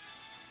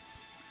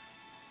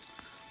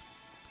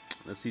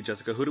 Let's see,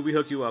 Jessica. Who do we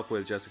hook you up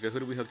with, Jessica? Who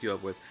do we hook you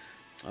up with?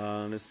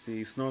 Let's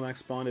see. Snorlax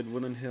spawned at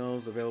Woodland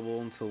Hills.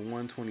 Available until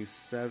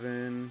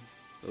 127.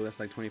 Oh,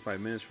 that's like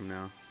 25 minutes from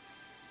now.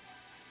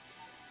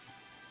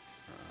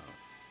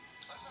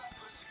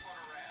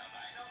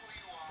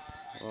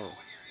 Oh.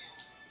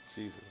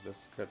 Jesus.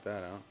 Let's cut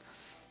that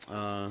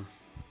out.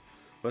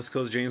 West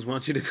Coast James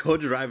wants you to go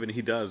driving.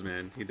 He does,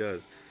 man. He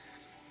does.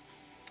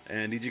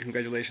 And DG,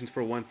 congratulations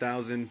for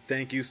 1,000.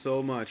 Thank you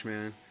so much,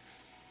 man.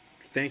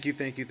 Thank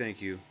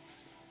you.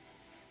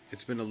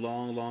 It's been a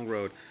long, long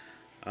road.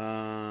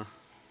 Oh,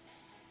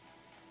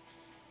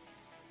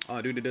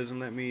 dude, it doesn't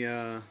let me,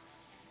 it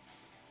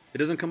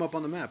doesn't come up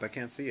on the map. I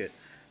can't see it.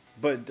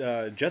 But,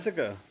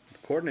 Jessica, the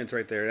coordinates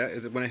right there. That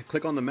is, when I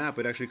click on the map,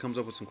 it actually comes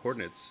up with some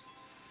coordinates.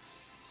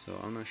 So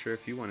I'm not sure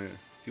if you want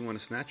to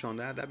snatch on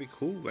that. That'd be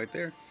cool right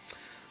there.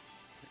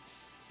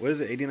 What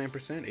is it?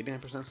 89%? 89%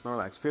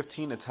 Snorlax.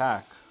 15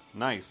 attack.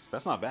 Nice.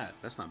 That's not bad.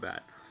 That's not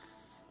bad.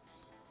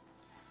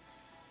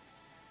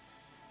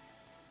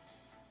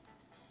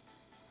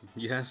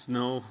 Yes,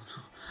 no.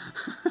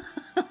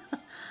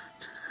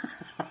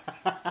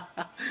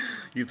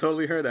 You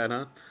totally heard that,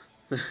 huh?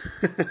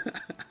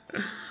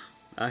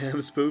 I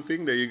am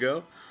spoofing. There you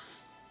go.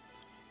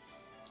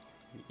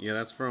 Yeah,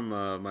 that's from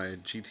my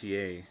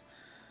GTA.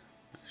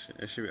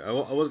 I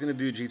was going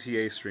to do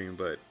GTA stream,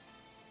 but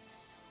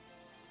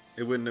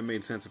it wouldn't have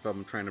made sense if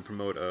I'm trying to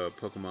promote a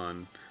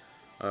Pokemon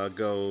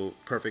Go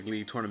Perfect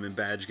League tournament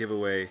badge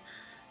giveaway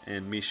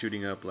and me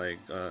shooting up like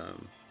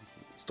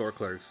store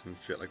clerks and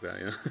shit like that,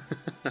 you know.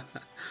 Well,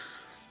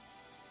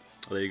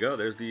 there you go.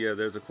 There's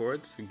the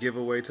chords.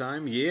 Giveaway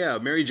time. Yeah,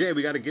 Mary J,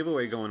 we got a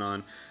giveaway going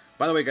on.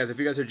 By the way, guys, if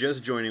you guys are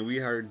just joining, we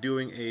are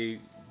doing a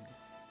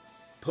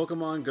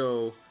Pokemon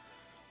Go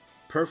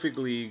Perfect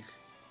League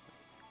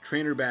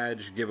trainer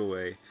badge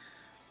giveaway.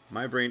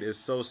 My brain is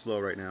so slow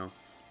right now.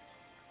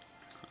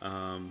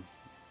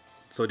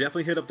 So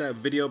definitely hit up that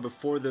video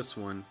before this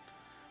one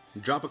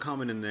drop a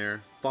comment in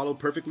there. Follow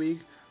Perfect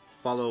League,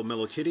 follow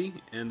Mellow Kitty,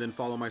 and then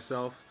follow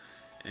myself,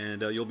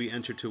 and you'll be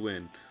entered to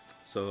win.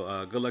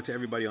 So good luck to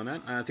everybody on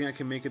that. I think I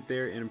can make it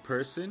there in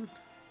person.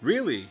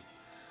 Really?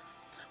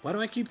 Why do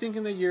I keep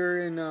thinking that you're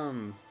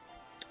in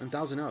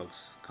Thousand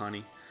Oaks,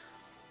 Connie?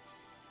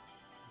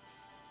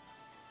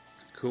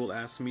 Cool.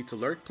 Ask me to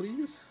lurk,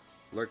 please.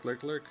 Lurk,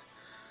 lurk, lurk.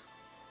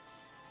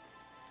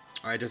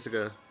 All right,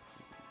 Jessica.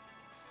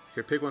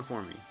 Here, pick one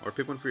for me, or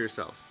pick one for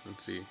yourself.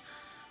 Let's see.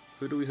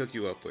 Who do we hook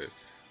you up with?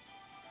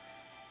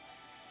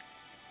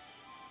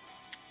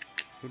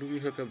 Who do we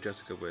hook up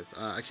Jessica with?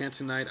 I can't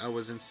tonight. I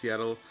was in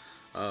Seattle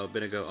a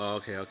bit ago. Oh,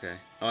 okay, okay.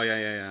 Oh, yeah,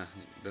 yeah, yeah.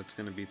 That's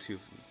gonna be too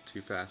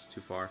fast,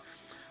 too far.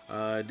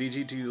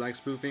 DG, do you like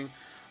spoofing?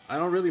 I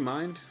don't really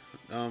mind.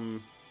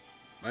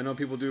 I know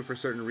people do it for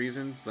certain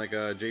reasons. Like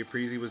Jay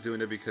Preezy was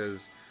doing it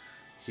because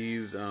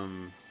he's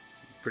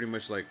pretty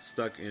much like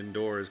stuck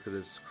indoors because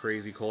it's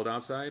crazy cold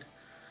outside.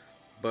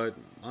 But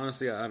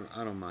honestly, I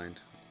don't mind.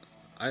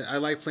 I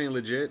like playing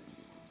legit.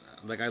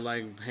 Like I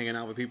like hanging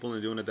out with people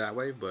and doing it that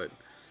way. But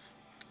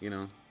you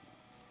know,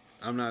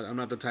 I'm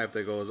not the type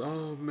that goes,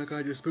 oh my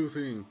god, you're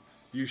spoofing,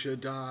 you should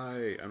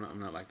die. I'm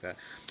not like that.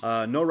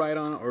 No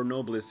Ride-On or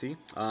no Blissey.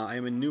 I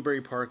am in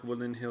Newbury Park,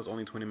 Woodland Hills,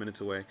 only 20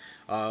 minutes away.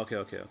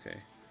 Okay.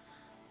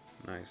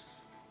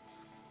 Nice.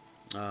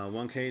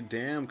 1K,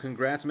 damn,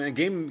 congrats, man.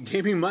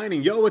 Gaming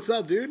Mining, yo, what's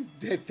up, dude?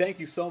 Thank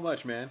you so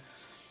much, man.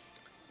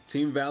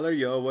 Team Valor,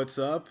 yo, what's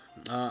up?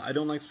 I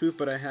don't like spoof,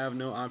 but I have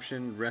no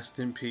option. Rest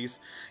in peace.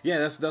 Yeah,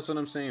 that's what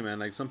I'm saying, man.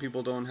 Like, some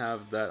people don't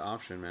have that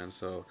option, man.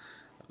 So,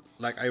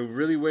 like, I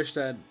really wish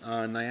that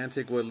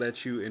Niantic would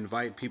let you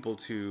invite people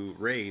to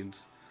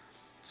raids.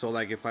 So,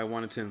 like, if I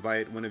wanted to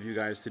invite one of you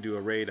guys to do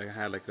a raid, I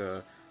had, like,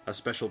 a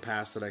special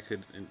pass that I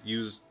could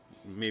use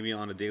maybe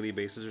on a daily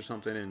basis or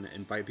something and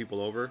invite people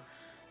over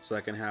so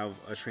I can have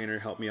a trainer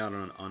help me out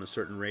on a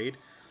certain raid.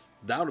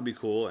 That would be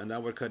cool, and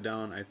that would cut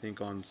down, I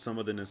think, on some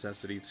of the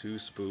necessity to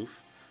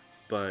spoof.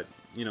 But,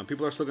 you know,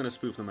 people are still going to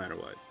spoof no matter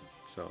what.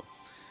 So,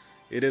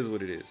 it is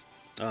what it is.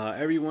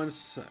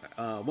 Once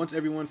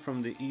everyone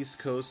from the East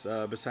Coast,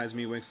 besides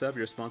me, wakes up,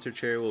 your sponsored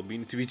chair will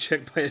need to be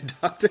checked by a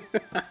doctor.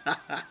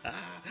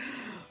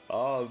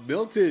 Oh,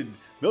 Milton.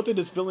 Milton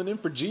is filling in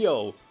for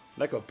Geo.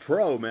 Like a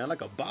pro, man.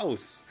 Like a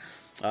boss.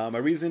 My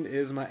reason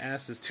is my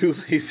ass is too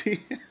lazy.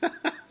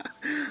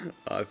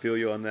 I feel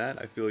you on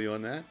that.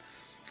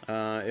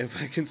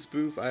 If I can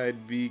spoof,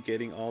 I'd be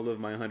getting all of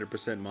my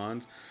 100%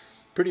 mons.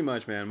 Pretty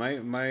much, man. My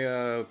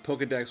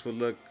Pokedex would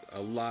look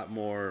a lot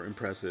more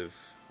impressive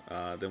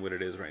than what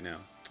it is right now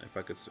if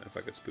I could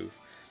spoof.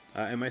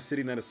 Am I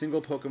sitting at a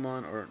single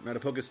Pokemon or not a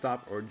Pokestop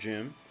or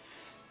gym?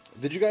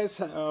 Did you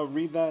guys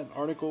read that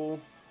article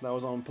that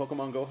was on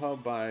Pokemon Go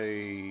Hub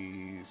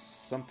by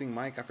something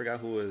Mike? I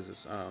forgot who it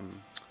was.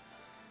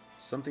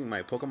 Something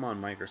Mike, Pokemon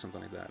Mike or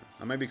something like that.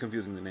 I might be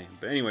confusing the name,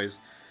 but anyways,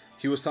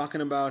 he was talking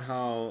about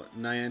how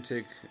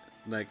Niantic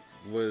like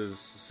was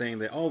saying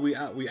that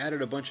we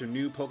added a bunch of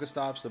new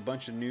Pokestops, a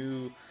bunch of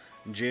new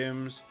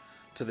gyms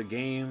to the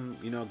game.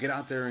 You know, get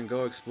out there and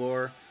go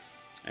explore.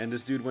 And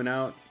this dude went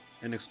out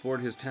and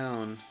explored his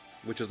town,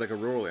 which was like a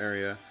rural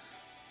area,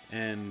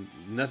 and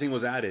nothing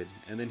was added.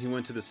 And then he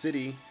went to the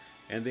city,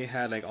 and they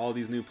had like all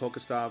these new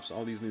Pokestops,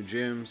 all these new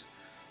gyms.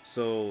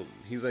 So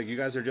he's like, you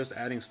guys are just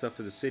adding stuff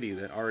to the city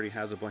that already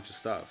has a bunch of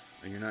stuff,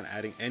 and you're not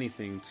adding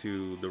anything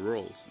to the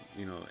rural,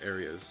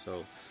 areas.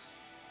 So,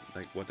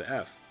 like, what the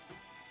F?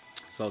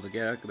 So I was like,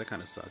 yeah, that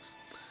kind of sucks.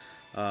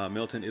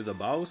 Milton is a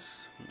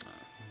boss.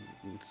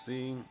 Let's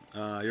see.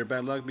 You're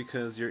bad luck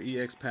because your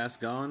EX pass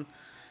gone.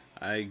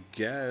 I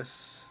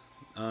guess.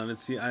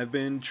 Let's see. I've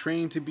been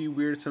trained to be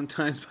weird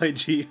sometimes by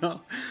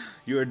Geo.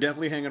 You are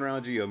definitely hanging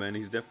around Geo, man.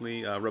 He's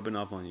definitely rubbing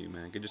off on you,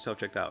 man. Get yourself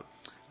checked out.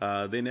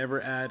 They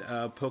never add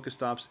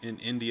Pokestops in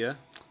India.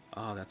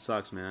 Oh, that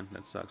sucks, man.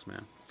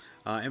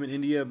 I'm in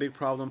India, big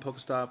problem,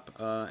 Pokestop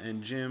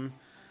and gym.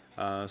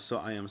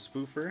 So I am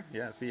spoofer.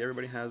 Yeah, see,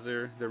 everybody has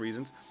their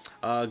reasons.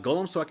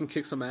 Golem, so I can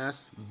kick some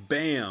ass.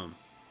 Bam!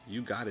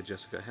 You got it,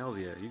 Jessica. Hells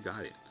yeah, you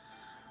got it.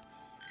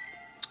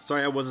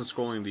 Sorry, I wasn't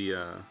scrolling the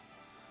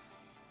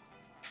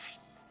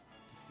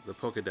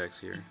Pokedex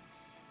here.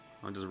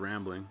 I'm just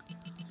rambling.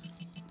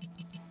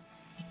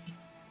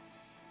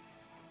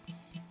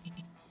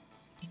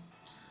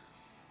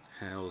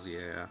 Hells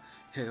yeah.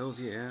 Hells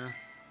yeah.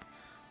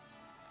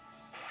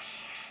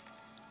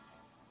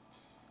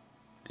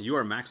 You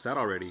are maxed out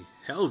already.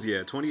 Hells yeah.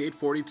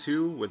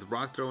 2842 with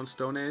Rock Throw and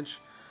Stone Edge.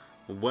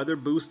 Weather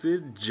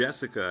boosted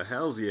Jessica.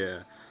 Hells yeah.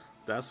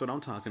 That's what I'm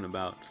talking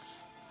about.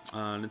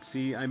 Let's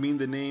see. I mean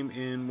the name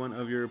in one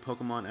of your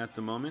Pokemon at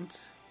the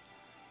moment.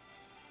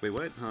 Wait,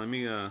 what? Let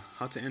me,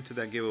 how to enter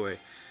that giveaway.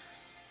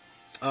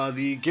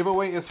 The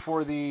giveaway is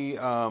for the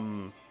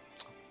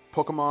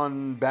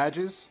Pokemon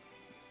badges.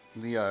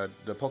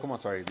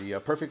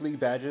 The Perfect League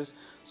badges.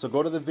 So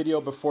go to the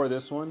video before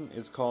this one.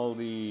 It's called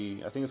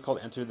I think it's called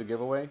Enter the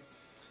Giveaway.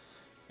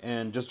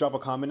 And just drop a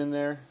comment in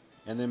there,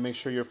 and then make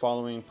sure you're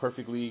following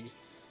Perfect League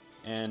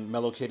and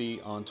Mellow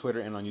Kitty on Twitter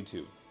and on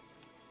YouTube.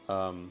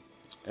 And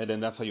then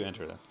that's how you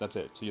enter that. That's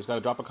it. So you just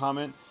gotta drop a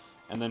comment,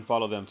 and then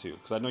follow them too,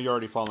 because I know you're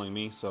already following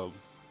me, so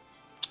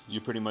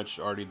you pretty much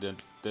already did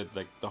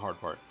like the hard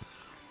part.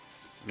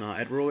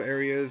 At rural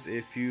areas,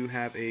 if you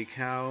have a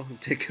cow,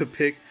 take a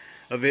pic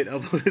of it,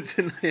 upload it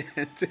to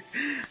Niantic,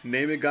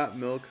 name it Got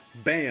Milk,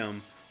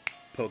 bam,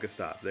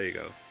 Pokestop. There you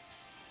go.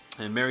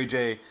 And Mary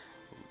J,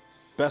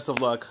 best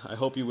of luck. I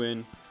hope you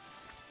win.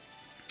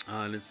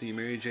 Let's see,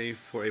 Mary J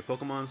for a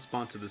Pokemon,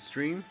 sponsor the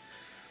stream.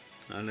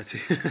 Let's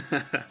see.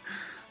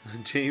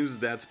 James,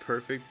 that's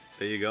perfect.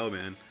 There you go,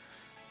 man.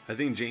 I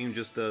think James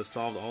just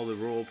solved all the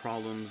rural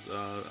problems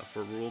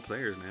for rural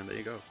players, man. There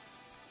you go.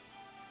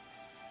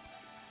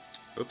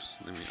 Oops.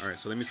 Alright,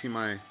 so let me see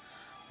my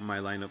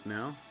lineup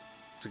now.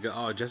 To go,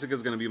 oh,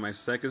 Jessica's gonna be my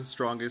second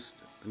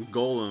strongest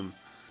golem.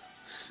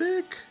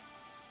 Sick.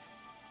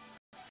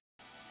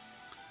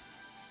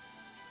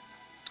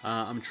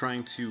 I'm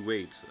trying to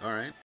wait.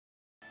 Alright.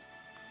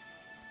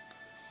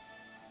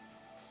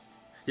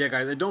 Yeah,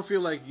 guys, I don't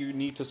feel like you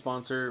need to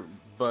sponsor,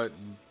 but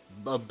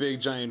a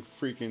big, giant,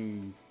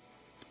 freaking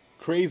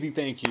crazy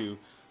thank you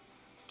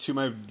to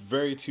my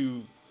very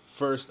two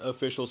first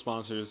official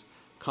sponsors,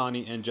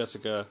 Connie and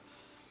Jessica.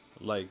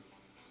 Like,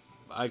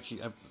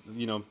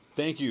 you know,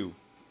 thank you.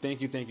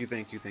 Thank you.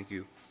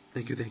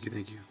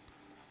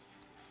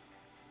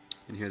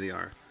 And here they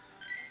are.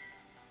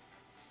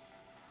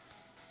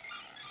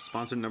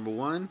 Sponsor number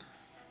 1.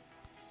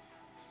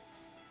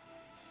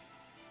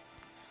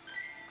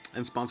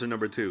 And sponsor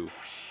number 2.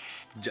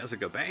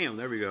 Jessica. Bam!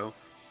 There we go.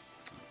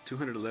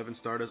 211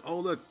 Stardust. Oh,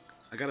 look!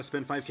 I gotta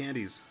spend 5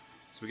 candies.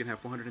 So we can have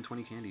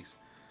 420 candies.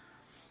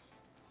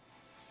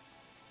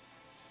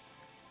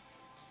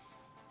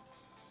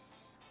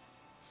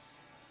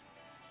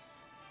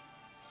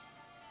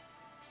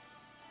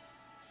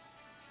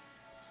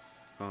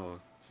 Oh,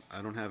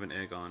 I don't have an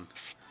egg on.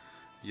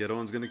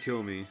 Yaron's gonna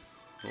kill me.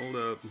 Hold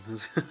up.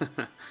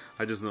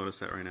 I just noticed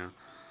that right now.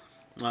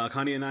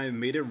 Connie and I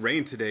made it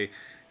rain today.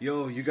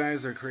 Yo, you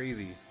guys are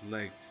crazy.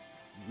 Like,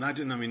 not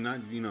just, I mean, not,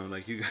 you know,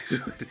 like you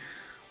guys,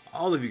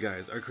 all of you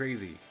guys are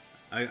crazy.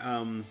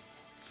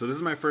 So this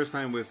is my first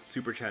time with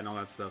Super Chat and all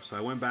that stuff. So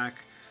I went back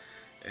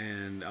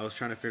and I was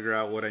trying to figure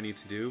out what I need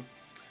to do.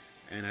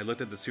 And I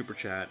looked at the Super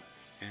Chat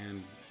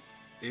and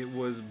it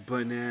was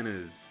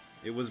bananas.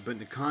 It was,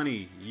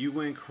 Connie, you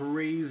went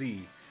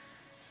crazy.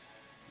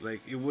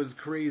 Like, it was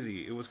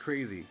crazy. It was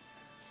crazy.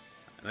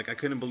 Like, I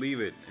couldn't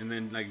believe it. And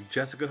then, like,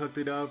 Jessica hooked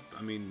it up.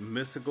 I mean,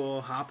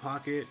 Mystical, Hot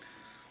Pocket.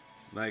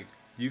 Like,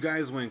 you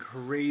guys went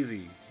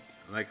crazy.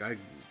 Like,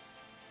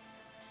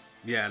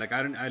 yeah, like,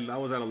 I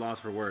was at a loss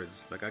for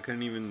words. Like, I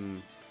couldn't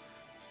even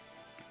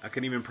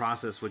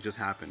process what just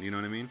happened. You know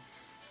what I mean?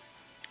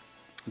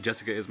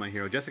 Jessica is my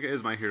hero. Jessica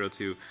is my hero,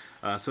 too.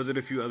 So did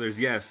a few others.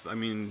 Yes, I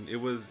mean, it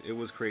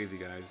was crazy,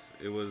 guys.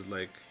 It was,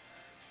 like,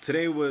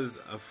 today was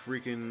a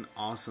freaking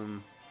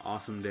awesome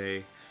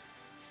day.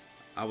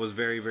 I was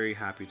very, very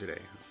happy today.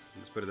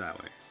 Let's put it that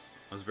way.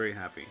 I was very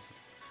happy.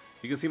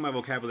 You can see my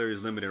vocabulary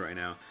is limited right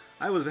now.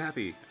 I was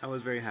happy. I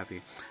was very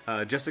happy.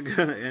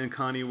 Jessica and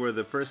Connie were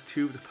the first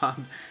two to pop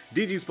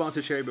DG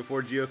sponsor cherry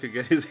before Gio could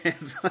get his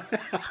hands on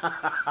it.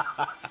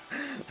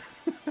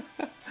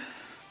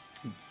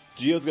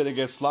 Gio's gonna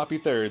get sloppy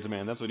thirds,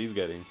 man. That's what he's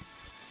getting.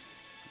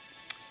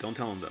 Don't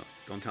tell him, though.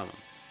 Don't tell him.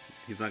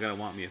 He's not gonna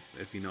want me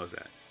if he knows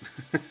that.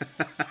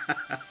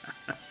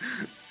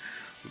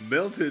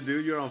 Melted,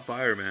 dude, you're on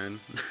fire, man.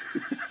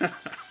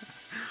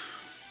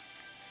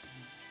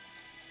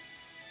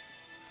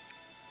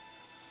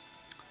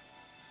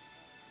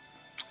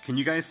 Can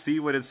you guys see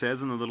what it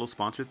says in the little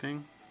sponsor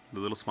thing? The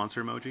little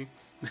sponsor emoji?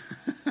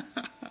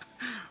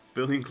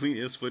 Feeling clean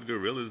is Foot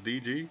Gorillas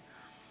DG.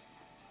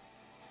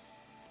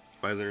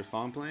 Why is there a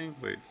song playing?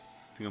 Wait,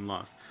 I think I'm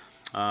lost.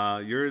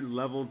 You're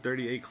level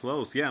 38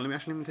 close. Yeah, let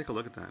me take a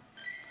look at that.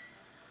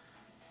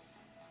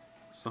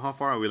 So how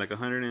far are we? Like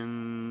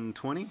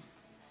 120?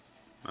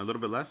 A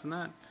little bit less than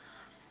that?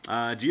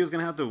 Gio's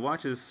gonna have to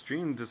watch his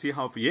stream to see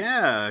how...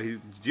 Yeah!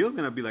 Gio's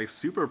gonna be like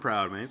super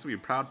proud, man. He's gonna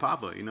be proud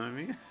papa, you know what I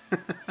mean?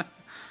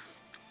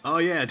 Oh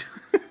yeah.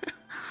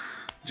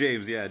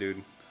 James, yeah,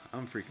 dude.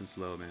 I'm freaking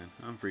slow, man.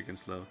 I'm freaking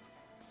slow.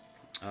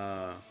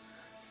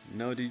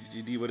 No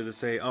DGD, what does it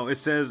say? Oh, it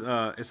says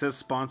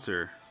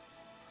sponsor.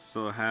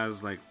 So it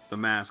has like the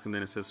mask and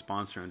then it says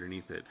sponsor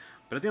underneath it.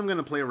 But I think I'm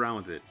gonna play around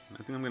with it. I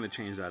think I'm gonna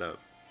change that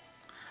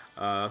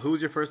up. Who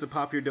was your first to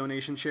pop your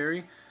donation,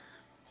 Cherry?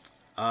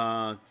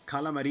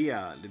 Cala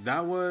Maria.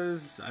 That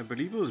was, I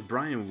believe it was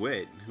Brian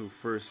Witt who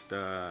first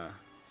did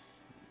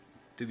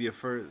the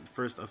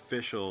first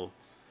official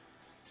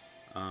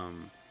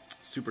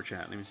super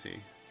chat. Let me see.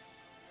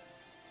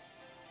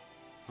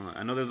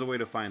 I know there's a way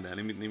to find that.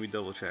 Let me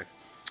double check.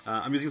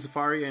 I'm using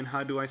Safari, and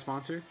how do I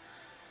sponsor?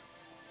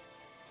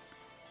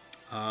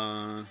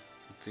 Let's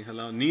see.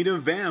 Hello, Nina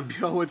Vamp.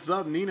 Yo, what's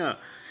up, Nina?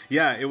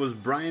 Yeah, it was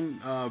Brian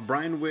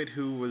Witt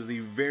who was the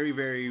very,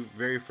 very,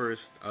 very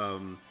first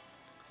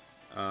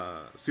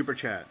super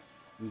chat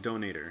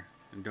donator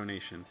and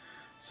donation.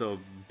 So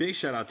big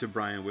shout out to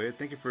Brian Witt.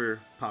 Thank you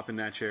for popping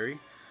that cherry.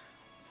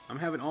 I'm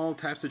having all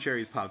types of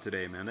cherries pop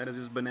today, man. That is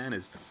just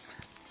bananas.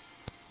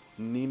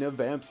 Nina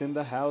Vamps in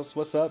the house.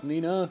 What's up,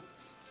 Nina?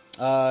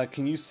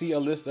 Can you see a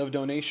list of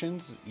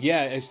donations?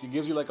 Yeah, it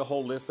gives you like a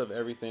whole list of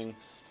everything,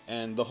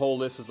 and the whole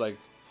list is like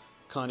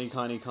Connie,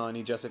 Connie,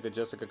 Connie, Jessica,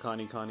 Jessica,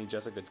 Connie, Connie,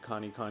 Jessica,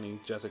 Connie, Connie,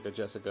 Jessica,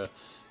 Jessica.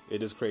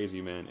 It is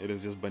crazy, man. It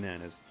is just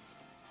bananas.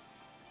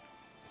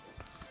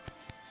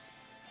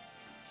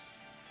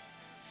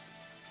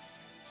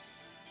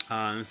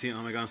 Let me see.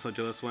 Oh my god, I'm so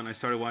jealous. When I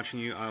started watching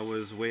you, I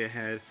was way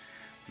ahead.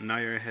 Now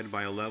you're ahead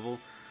by a level.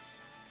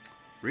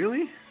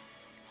 Really?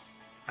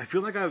 I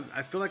feel like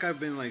I've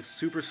been like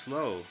super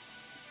slow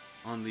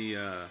on the.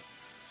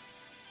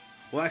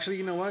 Well, actually,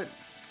 you know what?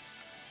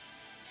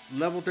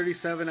 Level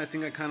 37, I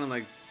think I kind of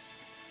like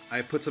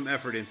I put some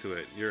effort into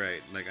it. You're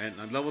right. Like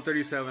on level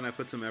 37, I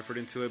put some effort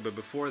into it, but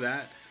before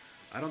that,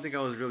 I don't think I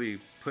was really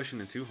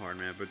pushing it too hard,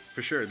 man. But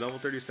for sure, level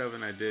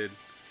 37, I did.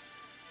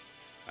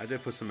 I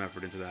did put some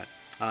effort into that.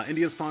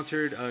 India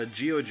sponsored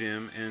Geo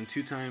Gym and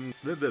two times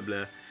blah blah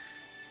blah.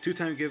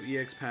 2-time give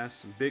EX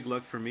pass. Big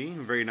luck for me.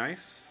 Very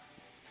nice.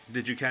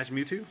 Did you catch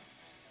Mewtwo?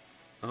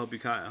 I hope you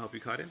caught. I hope you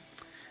caught it.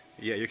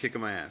 Yeah, you're kicking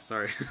my ass.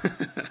 Sorry.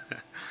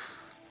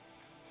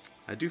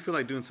 I do feel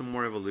like doing some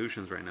more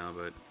evolutions right now,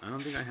 but I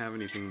don't think I have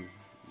anything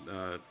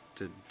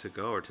to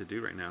go or to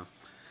do right now.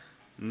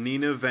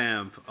 Nina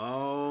Vamp.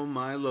 Oh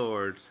my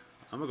lord.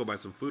 I'm gonna go buy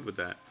some food with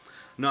that.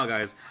 No,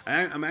 guys.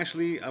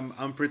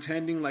 I'm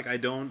pretending like I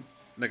don't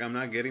like I'm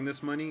not getting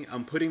this money.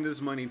 I'm putting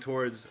this money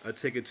towards a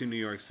ticket to New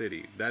York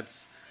City.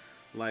 That's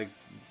like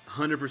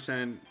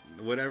 100%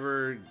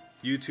 whatever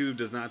YouTube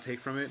does not take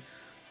from it.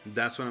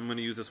 That's what I'm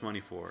gonna use this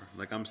money for.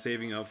 Like I'm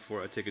saving up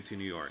for a ticket to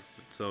New York.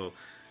 So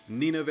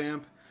Nina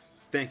Vamp.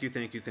 Thank you,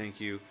 thank you, thank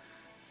you.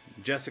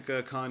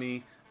 Jessica,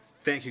 Connie,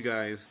 thank you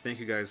guys. Thank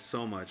you guys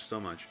so much, so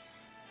much.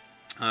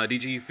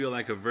 DG, you feel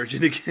like a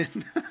virgin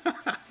again?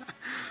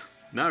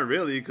 Not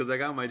really, because I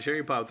got my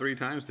cherry pop 3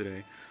 times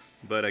today.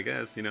 But I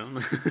guess, you know.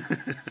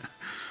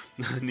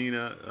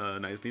 Nina,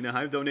 nice. Nina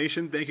Hive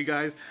donation. Thank you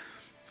guys.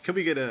 Can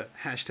we get a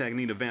hashtag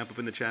Nina Vamp up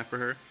in the chat for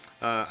her?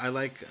 I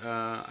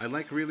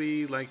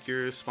really like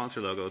your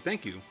sponsor logo.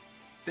 Thank you.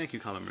 Thank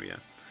you, Kala Maria.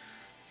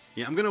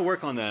 Yeah, I'm going to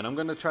work on that. I'm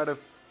going to try to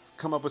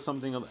come up with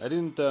something. I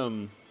didn't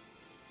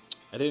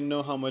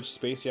know how much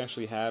space you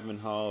actually have and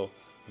how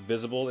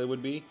visible it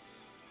would be,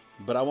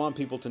 but I want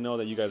people to know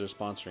that you guys are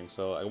sponsoring,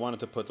 so I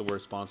wanted to put the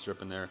word sponsor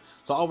up in there.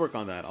 So I'll work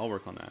on that.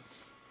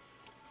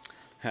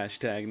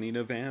 Hashtag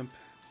Nina Vamp.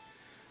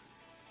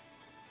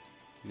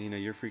 Nina,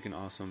 you're freaking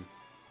awesome.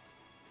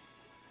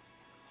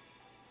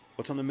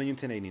 What's on the menu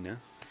today,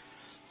 Nina?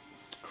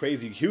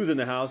 Crazy Q's in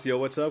the house. Yo,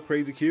 what's up,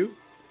 Crazy Q?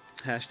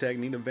 Hashtag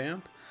Nina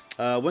Vamp.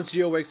 Once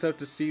Gio wakes up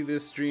to see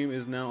this stream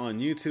is now on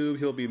YouTube,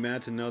 he'll be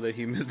mad to know that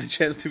he missed the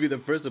chance to be the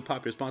first to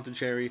pop your sponsor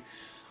cherry.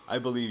 I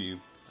believe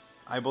you.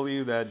 I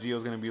believe that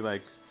Gio's going to be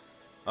like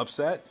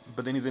upset,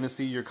 but then he's going to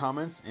see your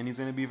comments and he's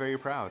going to be very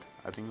proud.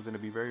 I think he's going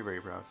to be very, very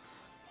proud.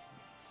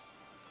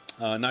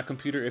 Not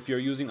computer. If you're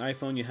using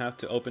iPhone, you have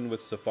to open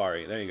with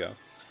Safari. There you go.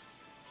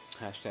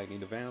 Hashtag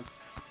Nina Vamp.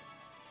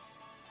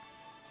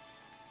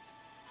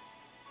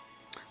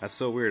 That's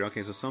so weird.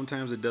 Okay, so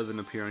sometimes it doesn't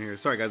appear on here.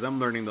 Sorry, guys.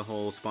 I'm learning the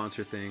whole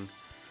sponsor thing.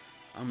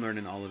 I'm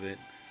learning all of it.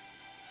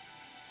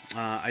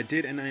 I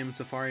did, and I am in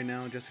Safari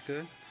now,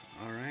 Jessica.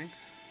 All right.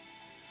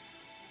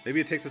 Maybe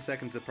it takes a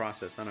second to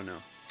process. I don't know.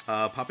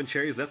 Popping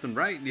cherries left and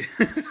right.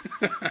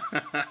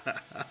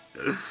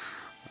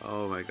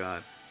 Oh my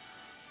god.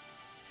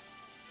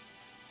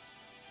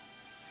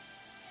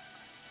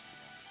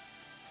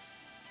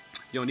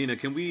 Yo, Nina,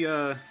 can we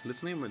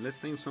let's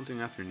name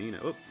something after Nina.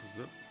 Oh,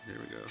 here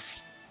we go.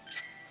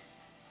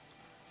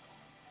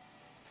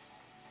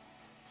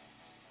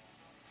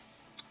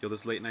 Yo,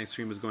 this late night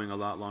stream is going a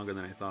lot longer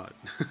than I thought.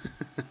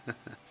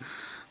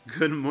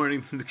 Good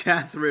morning,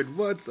 Catherine.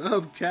 What's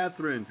up,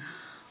 Catherine?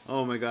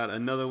 Oh my god,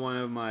 another one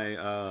of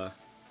my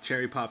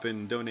cherry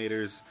poppin'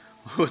 donators.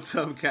 What's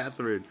up,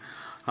 Catherine?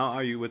 How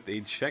are you with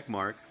a check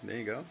mark? There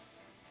you go.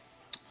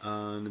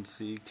 Let's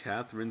see,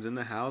 Catherine's in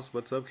the house.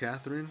 What's up,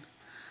 Catherine?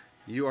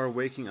 You are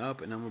waking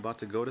up, and I'm about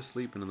to go to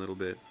sleep in a little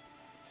bit.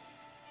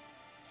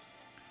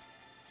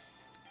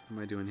 What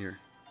am I doing here?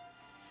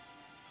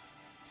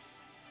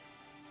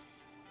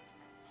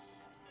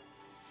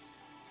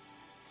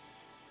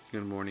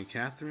 Good morning,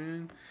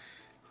 Catherine.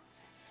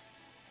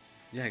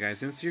 Yeah, guys,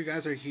 since you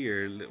guys are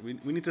here, we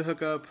need to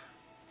hook up.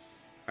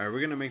 All right,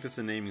 we're gonna make this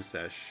a naming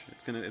sesh.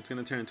 It's gonna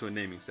turn into a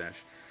naming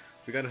sesh.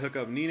 We gotta hook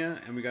up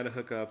Nina, and we gotta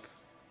hook up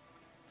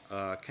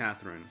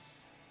Catherine,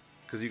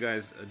 because you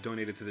guys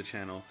donated to the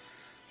channel.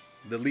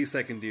 The least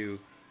I can do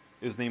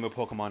is name a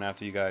Pokemon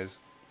after you guys.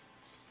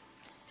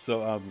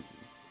 So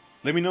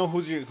let me know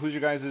who's your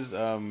guys'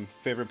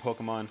 favorite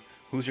Pokemon.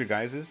 Who's your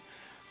guys's?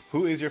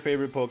 Who is your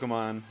favorite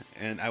Pokemon?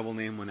 And I will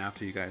name one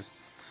after you guys.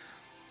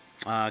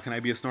 Can I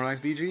be a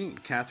Snorlax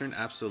DG? Catherine,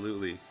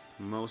 absolutely.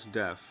 Most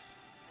def.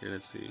 Here,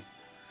 let's see.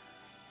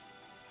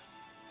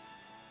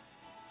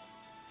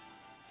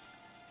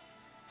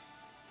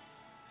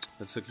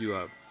 Let's hook you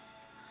up.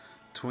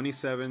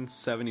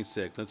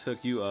 2776. Let's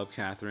hook you up,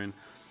 Catherine.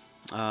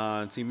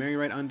 Let's see, Mary,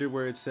 right under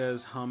where it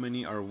says how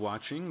many are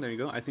watching. There you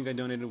go. I think I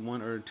donated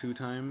 1 or 2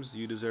 times.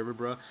 You deserve it,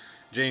 bro.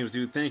 James,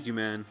 dude, thank you,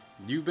 man.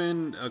 You've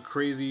been a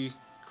crazy,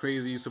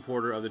 crazy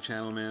supporter of the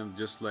channel, man.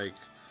 Just like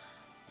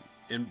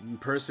in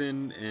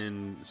person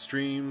and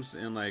streams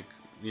and like,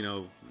 you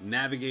know,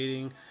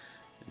 navigating,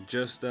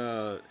 just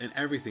and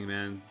everything,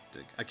 man.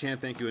 I can't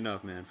thank you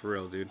enough, man. For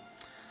real, dude.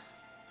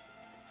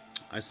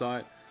 I saw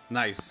it.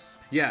 Nice.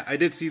 Yeah, I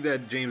did see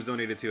that James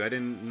donated too. I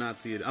didn't not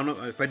see it. I don't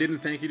know if I didn't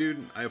thank you,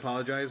 dude. I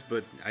apologize,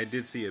 but I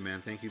did see it,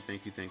 man. Thank you,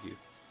 thank you, thank you.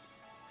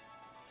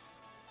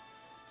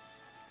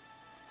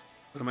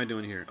 What am I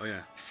doing here? Oh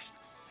yeah.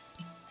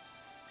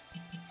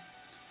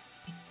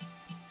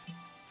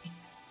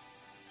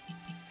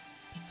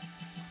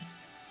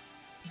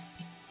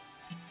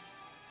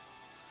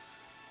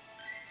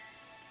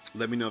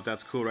 Let me know if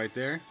that's cool right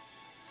there.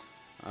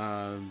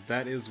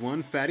 That is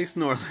one fatty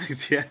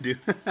Snorlax. Yeah, dude.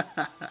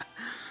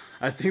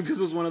 I think this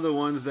was one of the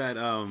ones that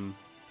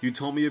you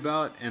told me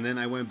about, and then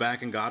I went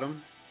back and got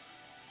him.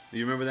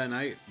 You remember that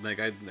night? Like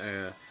I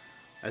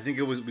think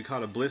it was we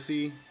caught a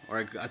Blissey, or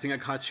I think I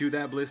caught you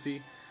that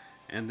Blissey,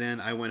 and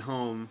then I went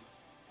home,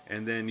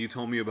 and then you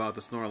told me about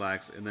the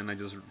Snorlax, and then I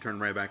just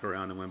turned right back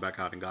around and went back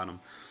out and got him.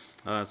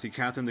 See,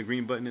 Catherine, the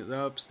green button is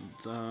up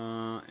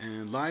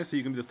and live, so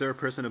you can be the third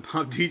person to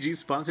pop DG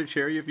sponsored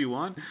cherry if you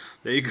want.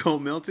 There you go,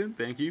 Milton.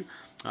 Thank you.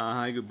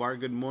 Hi, good Bart.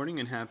 Good morning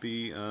and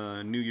happy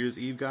New Year's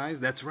Eve,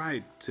 guys. That's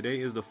right. Today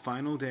is the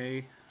final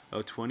day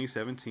of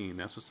 2017.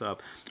 That's what's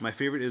up. My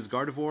favorite is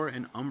Gardevoir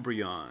and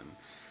Umbreon.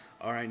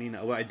 All right,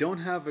 Nina. Well, I don't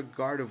have a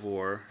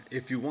Gardevoir.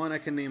 If you want, I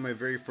can name my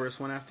very first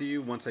one after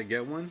you once I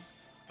get one.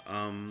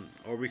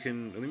 Or we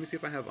can. Let me see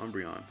if I have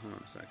Umbreon. Hold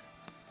on a sec.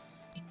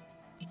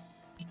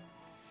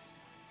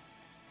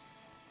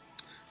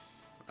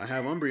 I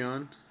have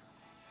Umbreon.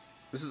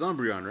 This is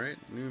Umbreon, right?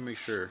 Let me make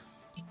sure.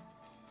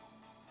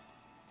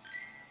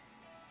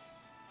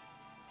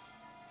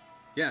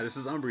 Yeah, this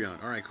is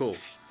Umbreon. Alright, cool.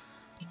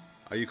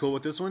 Are you cool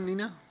with this one,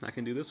 Nina? I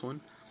can do this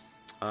one.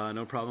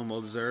 No problem,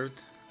 well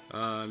deserved.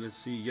 Let's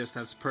see. Yes,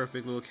 that's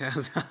perfect, little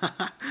cat.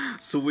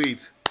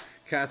 Sweet.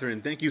 Catherine,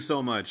 thank you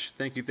so much.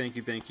 Thank you, thank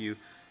you, thank you.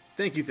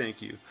 Thank you,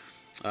 thank you.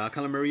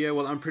 Colin Maria,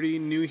 well, I'm pretty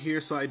new here,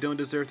 so I don't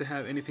deserve to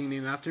have anything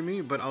named after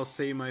me, but I'll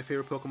say my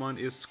favorite Pokemon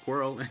is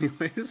Squirrel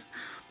anyways.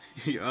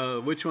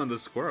 Which one? The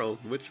Squirrel?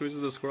 Which is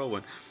the Squirrel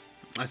one?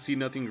 I see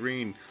nothing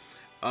green.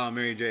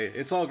 Mary J.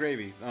 It's all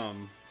gravy.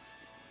 I'm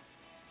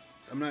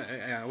not.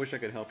 I wish I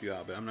could help you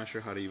out, but I'm not sure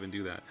how to even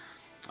do that.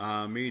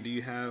 Mary, do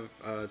you have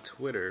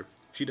Twitter?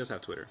 She does have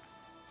Twitter.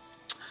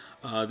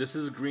 This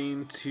is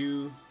green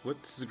 2.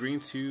 What? This is green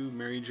 2,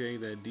 Mary J.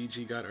 That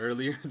DG got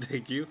earlier.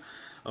 Thank you.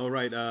 All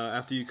right.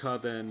 After you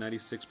caught that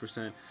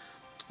 96%,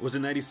 was it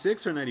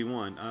 96 or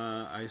 91?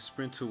 I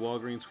sprint to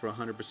Walgreens for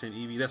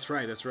 100% EV. That's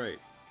right. That's right.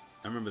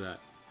 I remember that.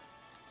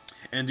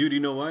 And dude, you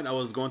know what? I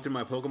was going through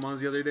my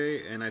Pokemons the other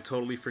day, and I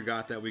totally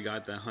forgot that we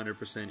got that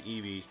 100%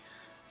 EV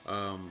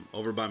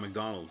over by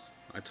McDonald's.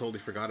 I totally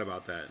forgot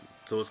about that.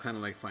 So it was kind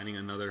of like finding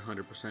another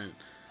 100%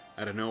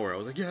 out of nowhere. I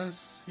was like,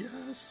 yes,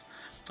 yes.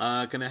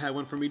 Can I have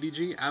one from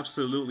EDG?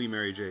 Absolutely,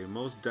 Mary J.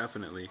 Most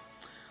definitely.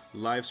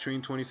 Live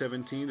stream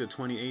 2017 to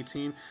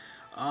 2018.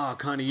 Ah,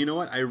 Connie, you know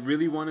what? I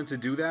really wanted to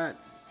do that,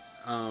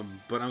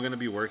 but I'm going to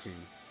be working.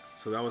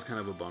 So that was kind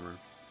of a bummer.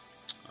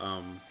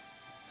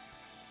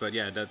 But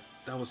yeah, that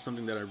was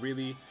something that I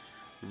really,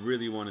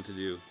 really wanted to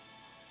do.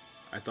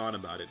 I thought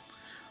about it.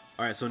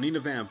 Alright, so Nina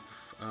Vamp.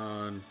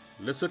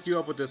 Let's hook you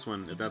up with this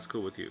one, if that's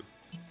cool with you.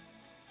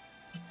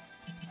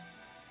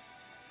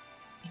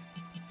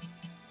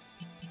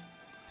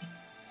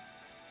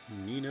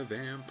 Nina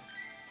Vamp.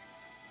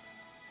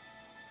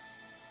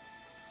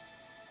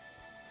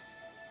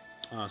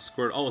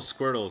 Squirtle. Oh,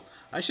 Squirtle.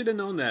 I should have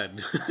known that.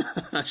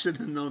 I should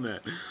have known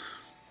that.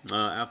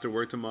 After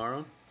work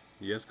tomorrow.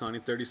 Yes, Connie.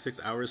 36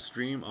 hours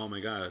stream. Oh my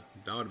god.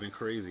 That would have been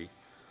crazy.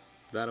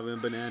 That would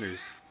have been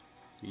bananas.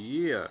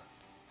 Yeah.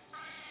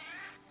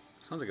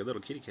 Sounds like a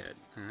little kitty cat.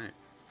 Alright.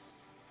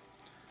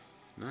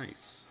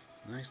 Nice.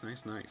 Nice,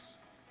 nice, nice.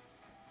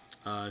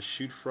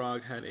 Shoot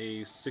Frog had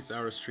a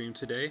 6-hour stream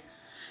today.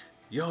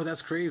 Yo,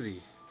 that's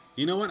crazy.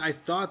 You know what? I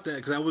thought that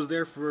because I was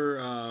there for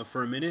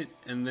a minute,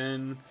 and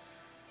then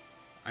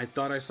I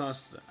thought I saw.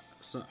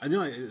 I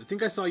know. I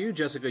think I saw you,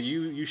 Jessica.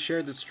 You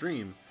shared the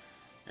stream,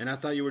 and I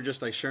thought you were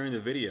just like sharing the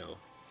video,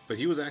 but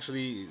he was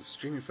actually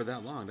streaming for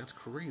that long. That's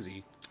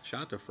crazy.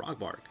 Shout out to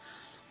Frogbark.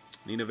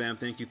 Nina Vamp,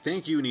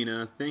 thank you,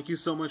 Nina. Thank you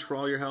so much for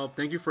all your help.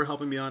 Thank you for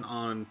helping me out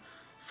on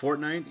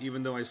Fortnite,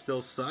 even though I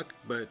still suck.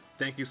 But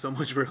thank you so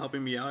much for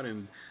helping me out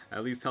and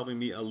at least helping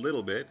me a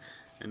little bit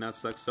and not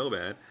suck so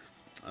bad.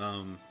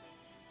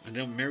 And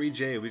then Mary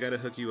J, we gotta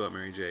hook you up,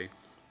 Mary J.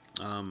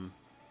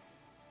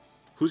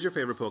 Who's your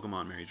favorite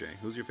Pokemon, Mary J?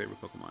 Who's your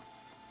favorite Pokemon?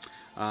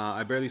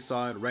 I barely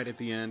saw it right at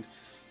the end.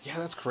 Yeah,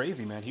 that's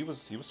crazy, man. He was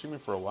streaming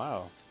for a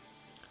while.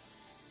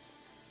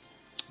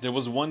 There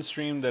was one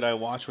stream that I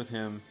watched with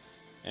him,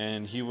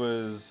 and he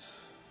was,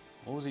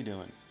 what was he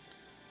doing?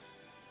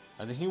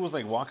 I think he was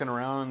like walking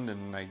around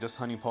and like just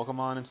hunting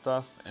Pokemon and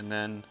stuff, and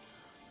then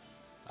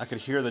I could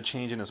hear the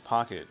change in his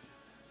pocket.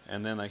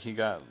 And then like he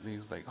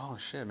was like, oh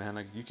shit, man,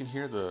 like you can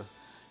hear the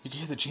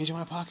change in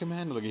my pocket,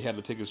 man. Like he had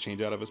to take his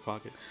change out of his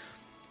pocket.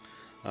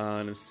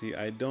 Let's see.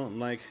 I don't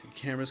like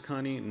cameras,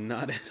 Connie.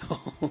 Not at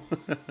all.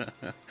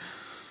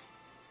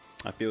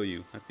 I feel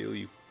you. I feel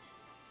you.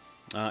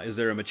 Is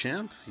there a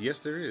Machamp? Yes,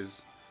 there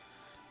is.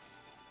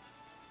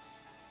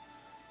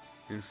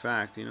 In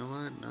fact, you know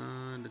what?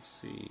 Let's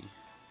see.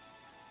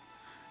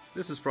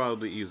 This is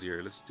probably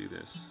easier. Let's do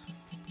this.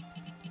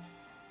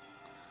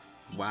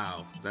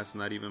 Wow, that's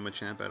not even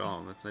Machamp at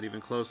all. That's not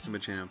even close to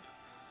Machamp.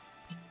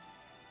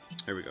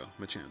 There we go.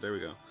 Machamp. There we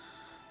go.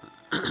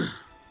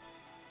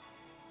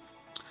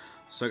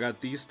 So I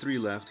got these 3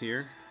 left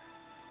here.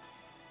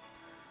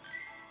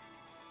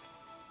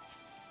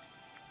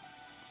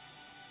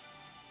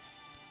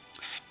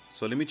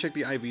 So let me check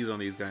the IVs on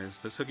these guys.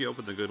 Let's hook you up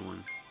with a good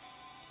one.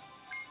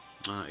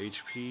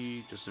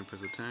 HP, just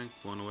impress attack,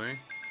 blown away.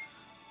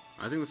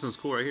 I think this one's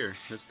cool right here.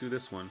 Let's do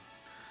this one.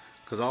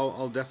 Because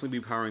I'll definitely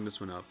be powering this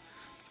one up.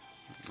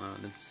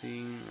 Let's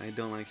see. I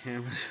don't like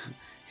cameras.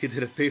 He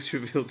did a face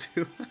reveal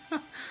too.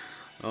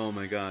 Oh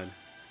my god.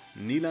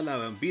 Nila la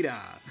Vampira.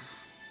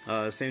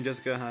 Same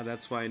Jessica,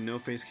 that's why no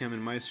face cam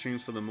in my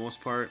streams for the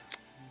most part.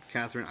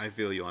 Catherine, I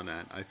feel you on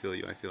that. I feel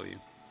you, I feel you.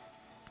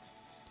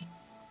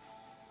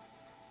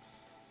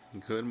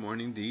 Good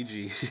morning,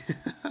 DG.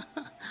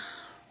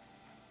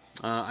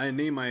 I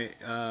named my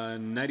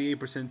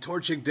 98%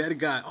 Torchic dead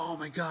guy. Oh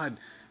my god.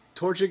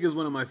 Torchic is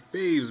one of my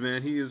faves,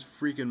 man. He is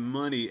freaking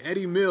money.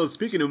 Eddie Mills,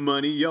 speaking of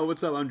money, yo,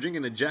 what's up? I'm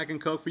drinking a Jack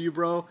and Coke for you,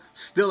 bro.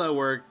 Still at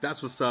work.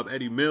 That's what's up,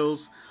 Eddie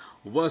Mills.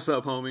 What's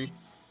up, homie?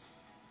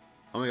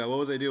 Oh my god, what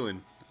was I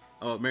doing?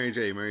 Oh, Mary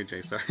J,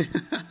 sorry.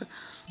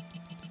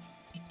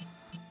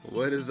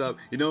 What is up?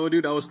 You know what,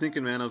 dude? I was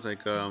thinking, man. I was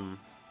like,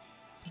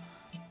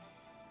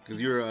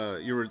 because you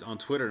were on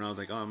Twitter, and I was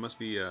like, oh, it must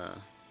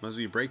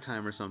be break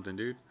time or something,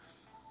 dude.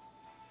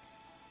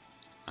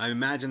 I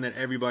imagine that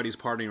everybody's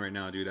partying right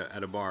now, dude,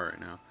 at a bar right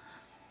now.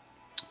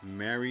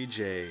 Mary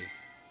J.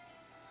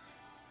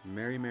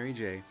 Mary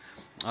J.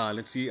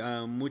 Let's see.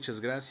 Muchas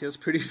gracias,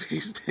 pretty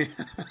face.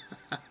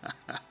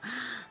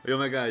 Oh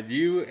my god,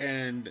 you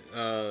and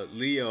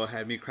Leo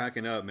had me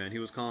cracking up, man. He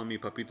was calling me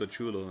Papito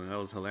Chulo, and that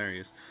was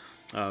hilarious.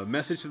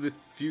 Message to the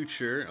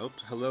future. Oh,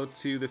 hello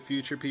to the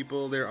future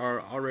people. There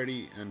are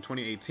already in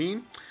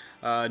 2018.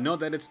 Note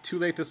that it's too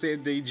late to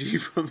save DG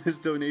from his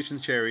donation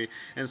cherry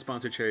and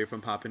sponsor cherry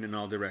from popping in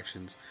all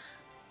directions.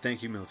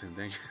 Thank you, Milton.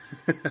 Thank you.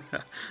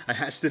 I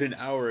hatched it an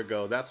hour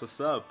ago. That's what's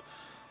up.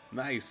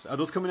 Nice. Are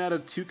those coming out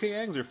of 2K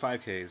eggs or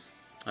 5Ks?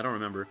 I don't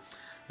remember.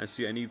 Let's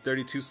see. I need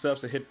 32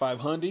 subs to hit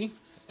 500.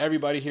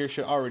 Everybody here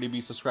should already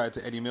be subscribed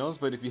to Eddie Mills,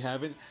 but if you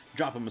haven't,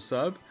 drop him a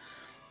sub.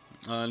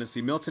 Let's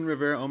see. Milton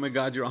Rivera. Oh my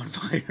god, you're on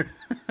fire.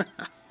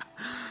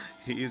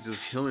 He is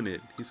just killing it.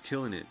 He's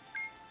killing it.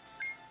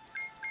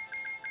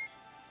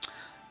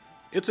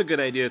 It's a good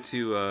idea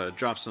to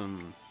drop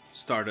some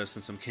Stardust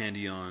and some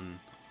candy on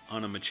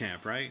a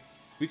Machamp, right?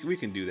 We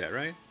can do that,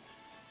 right?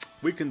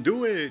 We can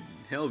do it.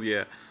 Hell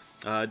yeah.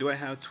 Do I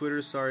have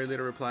Twitter? Sorry,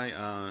 later reply.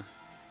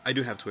 I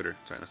do have Twitter.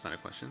 Sorry, that's not a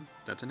question.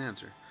 That's an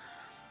answer.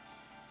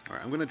 All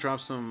right, I'm gonna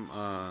drop some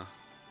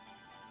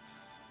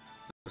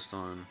just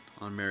on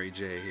Mary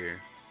J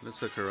here. Let's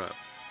hook her up.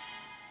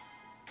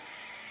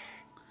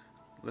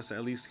 Let's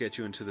at least get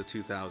you into the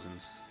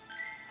 2000s.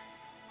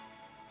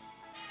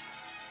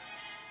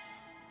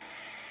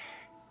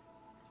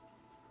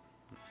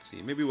 Let's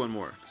see, maybe one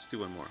more. Let's do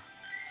one more.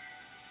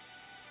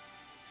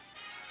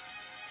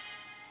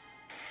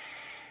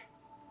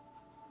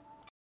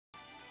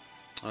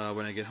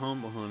 When I get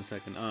home, hold on a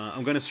second.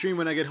 I'm gonna stream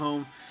when I get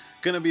home.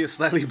 Gonna be a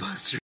slightly buzzed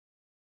stream.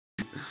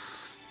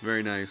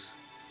 Very nice,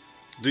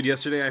 dude.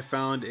 Yesterday I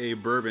found a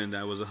bourbon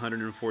that was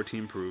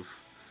 114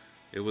 proof.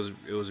 It was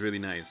really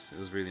nice. It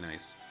was really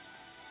nice.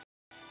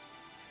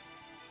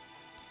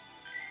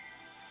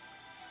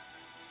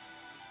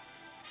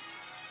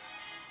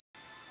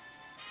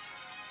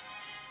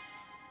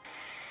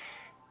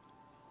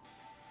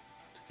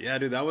 Yeah,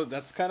 dude,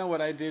 that's kind of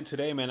what I did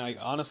today, man. I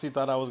honestly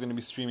thought I was gonna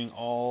be streaming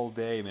all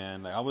day,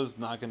 man. Like, I was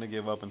not gonna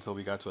give up until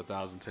we got to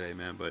 1,000 today,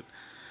 man. But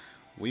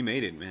we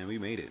made it, man. We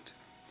made it.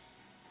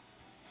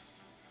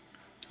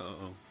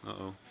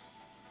 Uh-oh.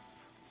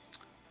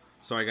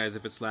 Sorry, guys,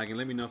 if it's lagging.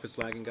 Let me know if it's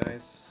lagging,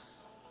 guys.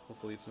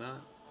 Hopefully it's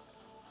not.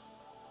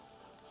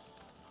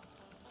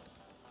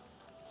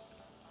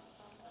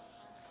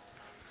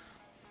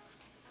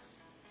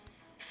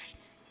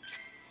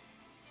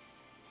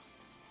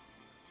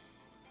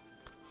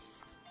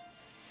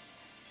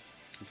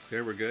 It's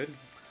clear, we're good.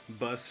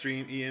 Buzz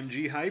stream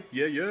EMG hype.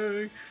 Yeah.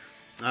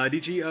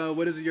 DG,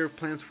 what is your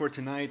plans for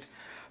tonight?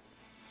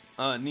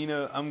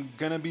 Nina, I'm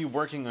gonna be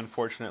working,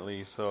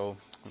 unfortunately, so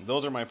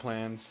those are my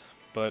plans.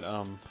 But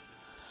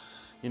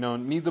you know,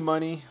 need the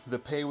money. The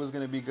pay was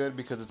gonna be good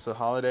because it's a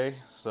holiday,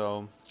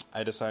 so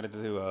I decided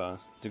to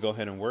go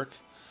ahead and work.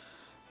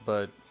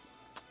 But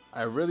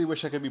I really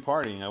wish I could be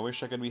partying. I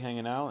wish I could be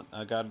hanging out.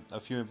 I got a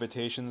few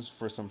invitations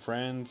for some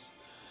friends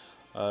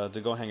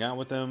to go hang out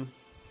with them.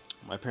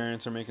 My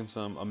parents are making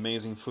some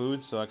amazing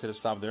food, so I could have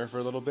stopped there for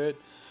a little bit.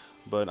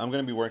 But I'm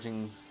gonna be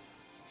working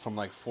from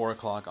like 4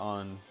 o'clock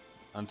on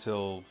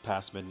until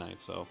past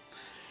midnight. So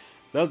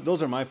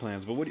those are my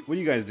plans. But what are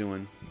you guys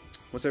doing?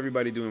 What's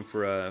everybody doing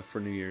for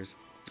New Year's?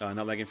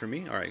 Not lagging for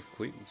me. All right,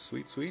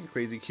 sweet,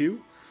 crazy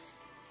Q.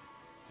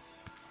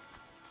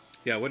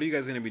 Yeah, what are you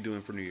guys gonna be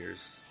doing for New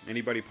Year's?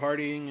 Anybody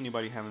partying?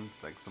 Anybody having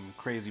like some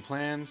crazy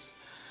plans?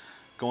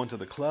 Going to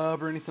the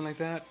club or anything like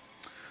that?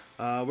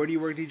 Where do you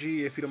work,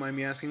 DG? If you don't mind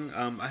me asking,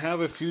 I have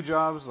a few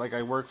jobs. Like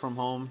I work from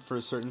home for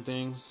certain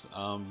things,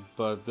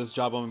 but this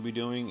job I'm gonna be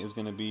doing is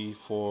gonna be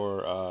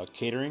for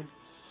catering.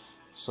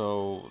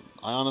 So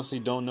I honestly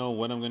don't know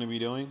what I'm gonna be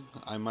doing.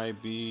 I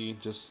might be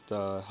just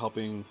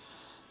helping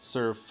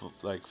serve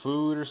like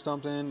food or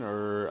something,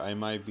 or I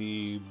might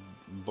be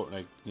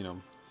like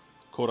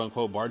quote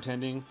unquote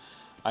bartending.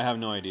 I have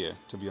no idea,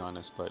 to be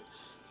honest, but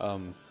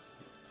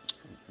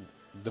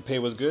the pay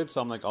was good,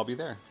 so I'm like, I'll be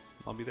there.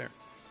 I'll be there.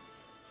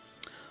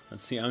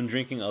 Let's see. I'm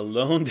drinking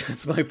alone.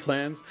 That's my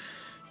plans.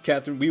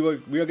 Catherine, we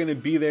are gonna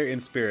be there in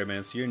spirit,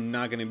 man. So you're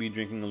not gonna be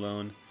drinking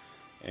alone.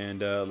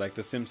 And like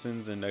the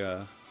Simpsons and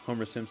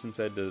Homer Simpson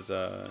said, does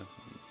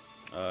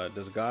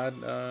God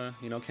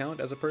count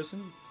as a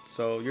person?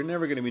 So you're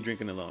never gonna be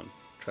drinking alone.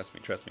 Trust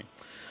me. Trust me.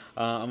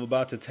 I'm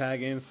about to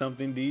tag in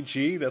something.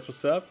 DG, that's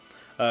what's up.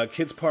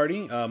 Kids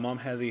party. Mom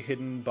has a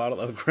hidden bottle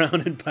of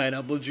Crown and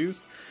pineapple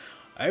juice.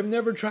 I've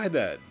never tried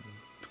that.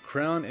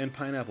 Crown and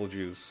pineapple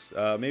juice.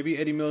 Maybe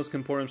Eddie Mills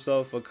can pour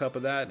himself a cup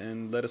of that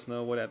and let us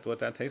know what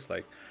that tastes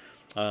like.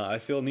 I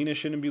feel Nina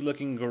shouldn't be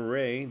looking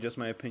gray. Just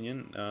my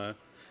opinion.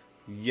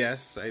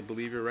 Yes, I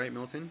believe you're right,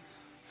 Milton.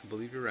 I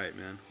believe you're right,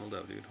 man. Hold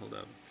up, dude. Hold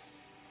up.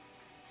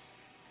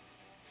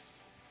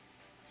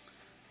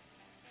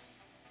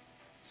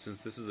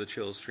 Since this is a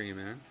chill stream,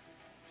 man.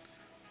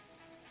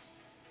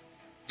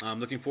 I'm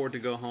looking forward to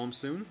go home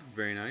soon.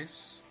 Very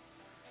nice.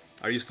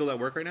 Are you still at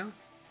work right now?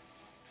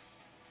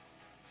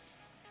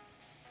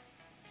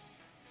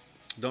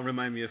 Don't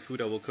remind me of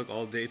food. I will cook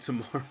all day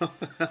tomorrow.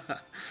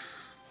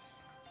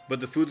 But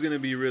the food's going to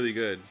be really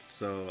good.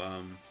 So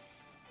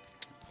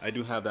I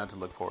do have that to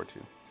look forward to.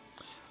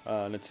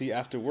 Let's see.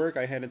 After work,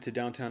 I headed to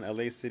downtown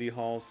LA City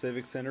Hall,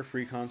 Civic Center,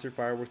 free concert,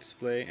 fireworks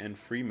display, and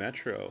free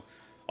metro.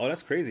 Oh,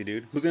 that's crazy,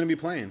 dude. Who's going to be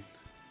playing?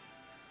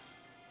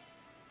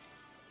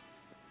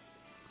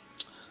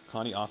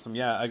 Connie, awesome.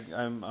 Yeah,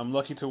 I'm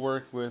lucky to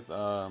work with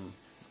a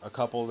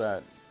couple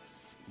that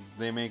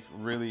they make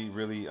really,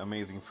 really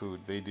amazing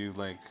food. They do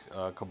like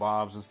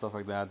kebabs and stuff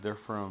like that. They're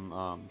from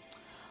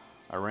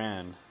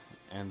Iran,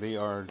 and they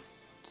are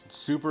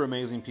super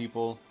amazing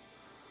people.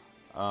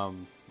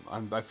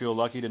 I feel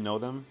lucky to know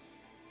them,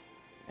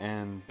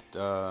 and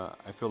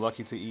I feel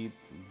lucky to eat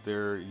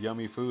their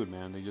yummy food,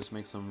 man. They just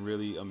make some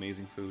really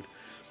amazing food.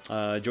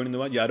 Joining the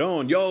one,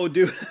 Yaron, yo,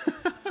 dude.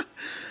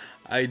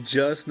 I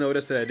just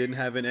noticed that I didn't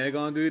have an egg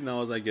on, dude, and I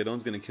was like,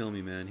 Yaron's gonna kill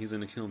me, man. He's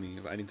gonna kill me.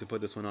 I need to put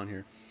this one on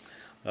here.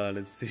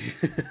 Let's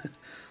see.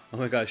 Oh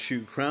my gosh,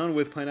 shoot. Crown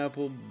with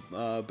pineapple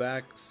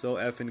back. So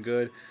effing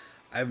good.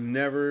 I've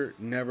never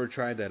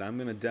tried that. I'm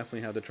going to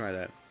definitely have to try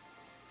that.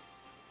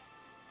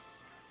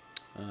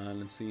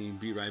 Let's see.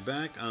 Be right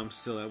back. I'm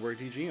still at work,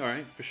 DG. All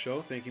right, for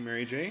sure. Thank you,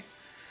 Mary J.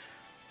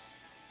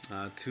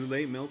 Too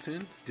late,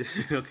 Milton.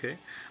 Okay.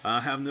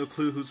 I have no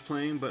clue who's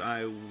playing, but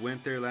I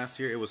went there last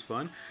year. It was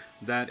fun.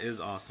 That is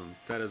awesome.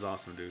 That is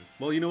awesome, dude.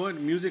 Well, you know what?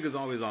 Music is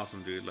always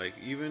awesome, dude. Like,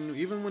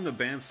 even when the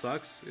band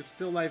sucks, it's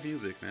still live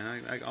music,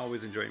 man. I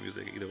always enjoy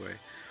music either way.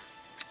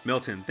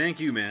 Milton, thank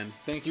you, man.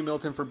 Thank you,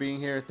 Milton, for being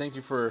here. Thank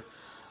you for,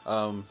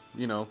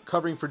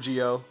 covering for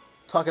Gio,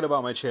 talking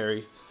about my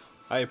cherry.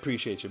 I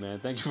appreciate you, man.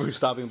 Thank you for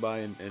stopping by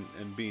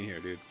and being here,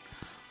 dude.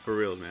 For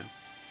real, man.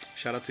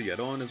 Shout out to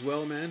Yaron as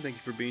well, man. Thank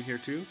you for being here,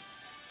 too.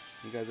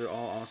 You guys are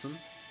all awesome.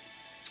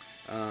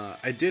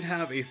 I did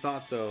have a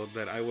thought, though,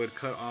 that I would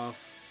cut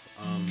off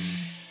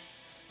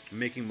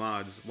making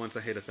mods once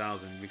I hit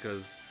 1,000,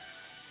 because,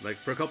 like,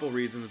 for a couple of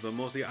reasons, but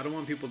mostly I don't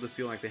want people to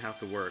feel like they have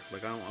to work.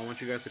 Like, I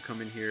want you guys to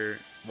come in here,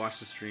 watch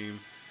the stream,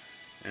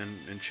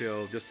 and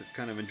chill, just to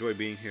kind of enjoy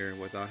being here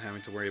without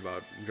having to worry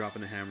about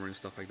dropping the hammer and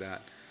stuff like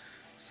that.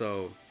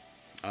 So,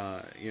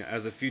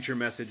 as a future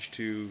message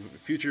to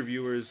future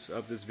viewers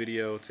of this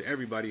video, to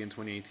everybody in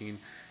 2018,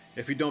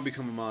 if you don't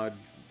become a mod,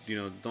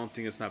 don't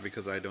think it's not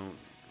because I don't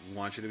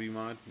want you to be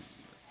mod,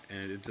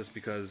 and it's just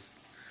because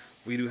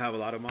we do have a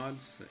lot of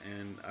mods,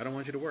 and I don't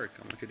want you to work.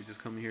 I want you to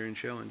just come here and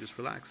chill and just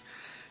relax.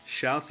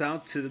 Shouts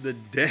out to the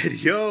dead.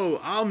 Yo,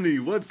 Omni,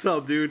 what's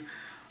up, dude?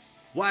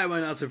 Why am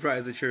I not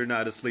surprised that you're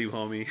not asleep,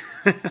 homie?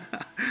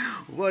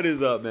 What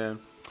is up, man?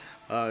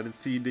 Let's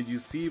see. Did you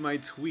see my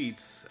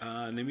tweets?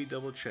 Let me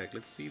double check.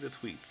 Let's see the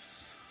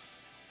tweets.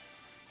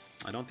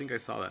 I don't think I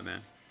saw that,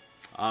 man.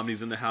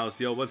 Omni's in the house.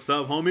 Yo, what's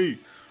up, homie?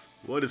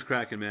 What is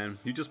cracking, man?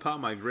 You just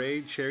popped my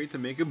gray cherry to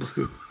make it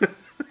blue.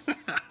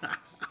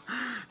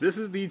 This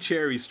is the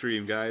cherry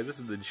stream, guys. This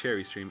is the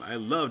cherry stream. I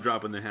love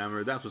dropping the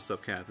hammer. That's what's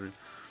up, Catherine.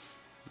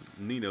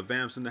 Nina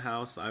Vamps in the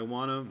house.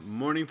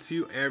 Morning to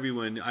you,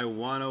 everyone.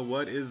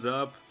 What is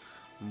up?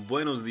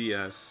 Buenos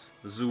dias.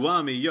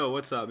 Zuami, yo,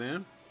 what's up,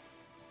 man?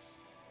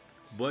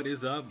 What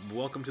is up?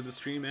 Welcome to the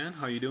stream, man.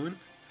 How you doing?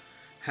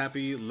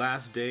 Happy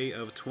last day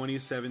of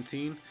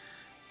 2017.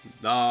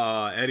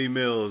 Ah, Eddie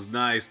Mills.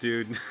 Nice,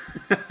 dude.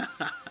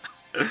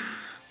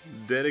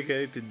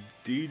 Dedicated to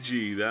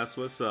DG. That's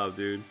what's up,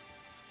 dude.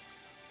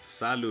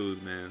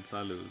 Salud, man.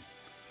 Salud.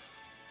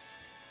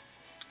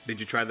 Did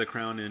you try the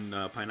crown in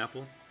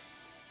pineapple?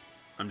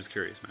 I'm just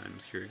curious, man. I'm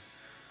just curious.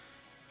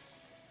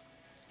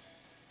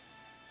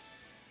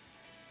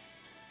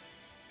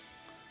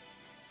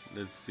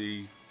 Let's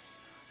see.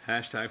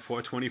 Hashtag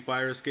 420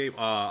 fire escape.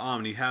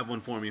 Omni, have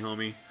one for me,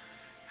 homie.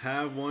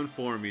 Have one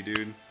for me,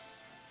 dude.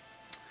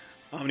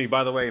 Omni,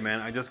 by the way, man,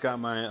 I just got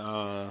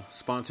my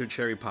sponsored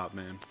cherry pop,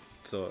 man.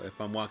 So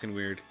if I'm walking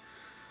weird,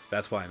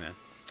 that's why, man.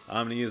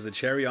 Omni is the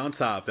cherry on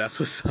top. That's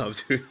what's up,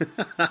 dude.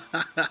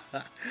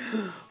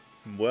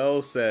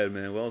 Well said,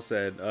 man. Well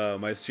said.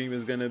 My stream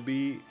is gonna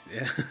be.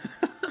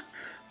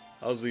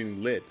 I was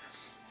being lit.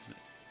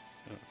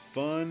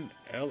 Fun.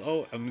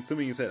 I'm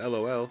assuming you said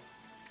LOL.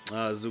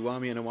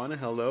 Zuami and Awana,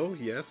 hello.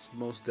 Yes,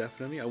 most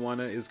definitely.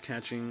 Awana is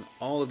catching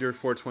all of your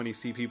 420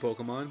 CP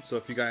Pokemon. So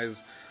if you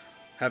guys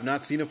have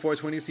not seen a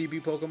 420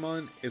 CP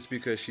Pokemon, it's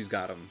because she's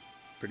got them,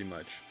 pretty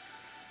much.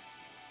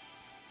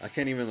 I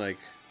can't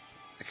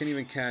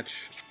even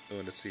catch.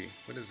 Oh, let's see.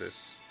 What is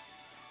this?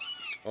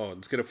 Oh,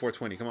 let's get a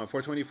 420. Come on,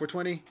 420,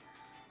 420.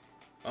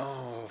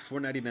 Oh,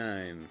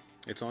 499.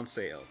 It's on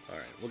sale. All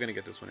right, we're gonna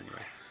get this one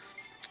anyway.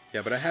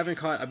 Yeah, but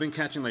I've been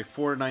catching like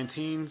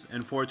 419s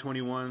and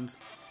 421s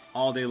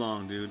all day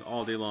long, dude.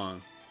 All day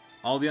long.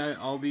 All the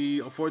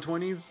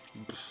 420s,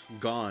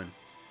 gone.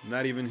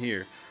 Not even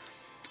here.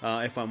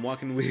 If I'm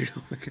walking weird.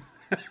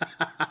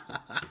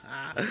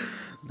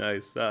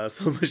 Nice.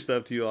 So much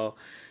stuff to you all.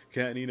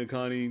 Kat, Nina,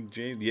 Connie,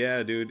 James.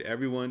 Yeah, dude.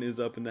 Everyone is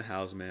up in the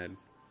house, man.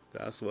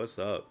 That's what's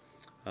up.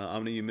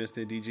 Omni, you missed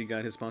it. DG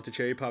got his sponsor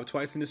cherry pop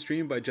twice in the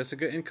stream by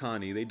Jessica and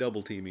Connie. They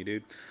double team me,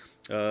 dude.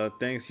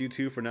 Thanks, you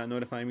two, for not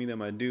notifying me that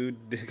my dude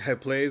guy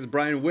plays.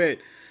 Brian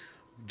Witt,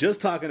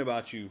 just talking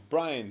about you.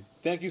 Brian,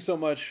 thank you so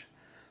much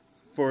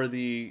for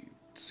the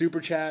super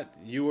chat.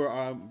 You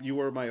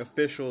were my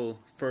official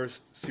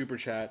first super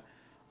chat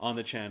on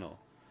the channel.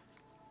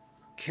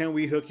 Can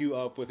we hook you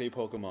up with a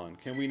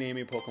Pokemon? Can we name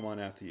a Pokemon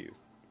after you?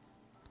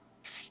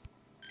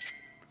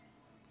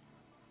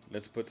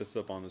 Let's put this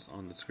up on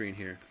the screen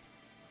here.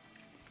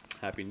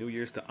 Happy New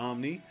Year's to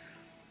Omni.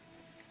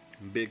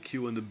 Big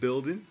Q in the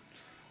building.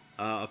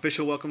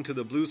 Official welcome to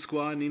the Blue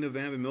Squad, Nina,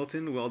 Van, and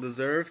Milton. Well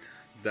deserved.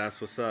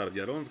 That's what's up.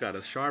 Yaron's got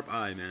a sharp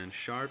eye, man.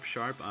 Sharp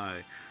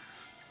eye.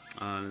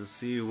 Let's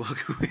see.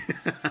 Welcome.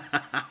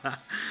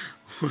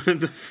 One in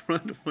the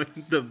front, one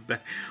in the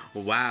back.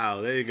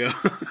 Wow, there you go.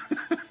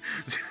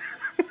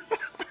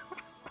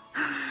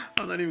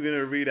 I'm not even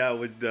gonna read out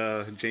what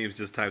James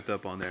just typed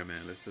up on there,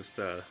 man. Let's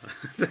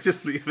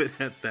just leave it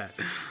at that.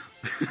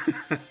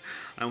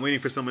 I'm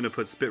waiting for someone to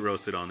put spit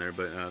roasted on there,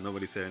 but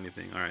nobody said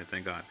anything. All right,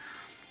 thank God.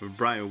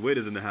 Brian Witt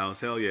is in the house.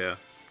 Hell yeah.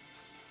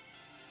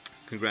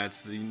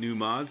 Congrats to the new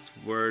mods.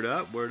 Word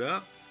up, word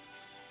up.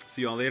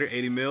 See y'all later.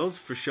 Eddie Mills,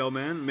 for show,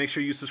 man. Make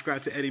sure you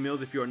subscribe to Eddie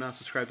Mills if you are not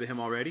subscribed to him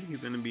already.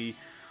 He's going to be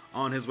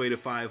on his way to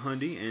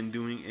 500 and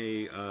doing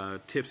a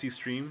tipsy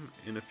stream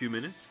in a few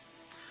minutes.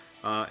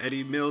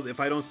 Eddie Mills, if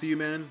I don't see you,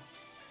 man,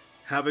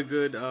 have a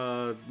good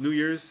New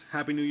Year's.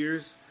 Happy New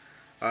Year's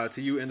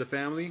to you and the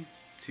family,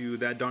 to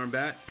that darn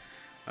bat.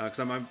 Because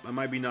I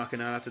might be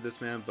knocking out after this,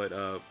 man.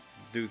 But,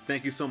 dude,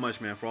 thank you so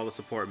much, man, for all the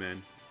support,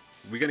 man.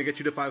 We're going to get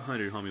you to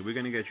 500, homie. We're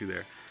going to get you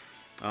there.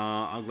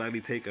 I'll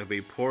gladly take a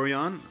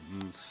Vaporeon.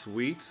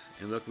 Sweet.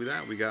 And look at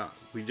that.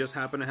 We just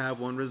happen to have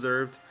one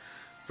reserved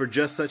for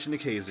just such an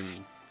occasion.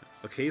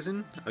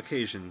 Occasion?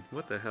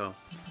 What the hell?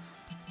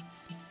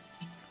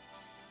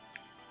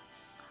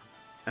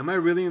 Am I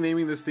really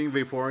naming this thing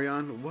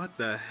Vaporeon? What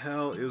the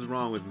hell is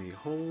wrong with me?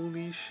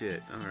 Holy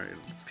shit. Alright.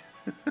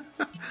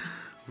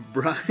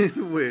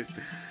 Brian Witt.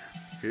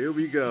 Here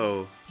we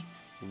go.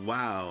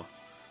 Wow.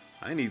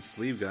 I need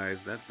sleep,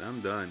 guys.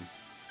 I'm done.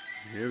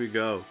 Here we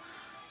go.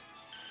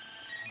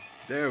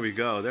 There we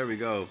go. There we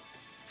go.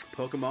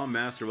 Pokemon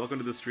Master, welcome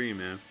to the stream,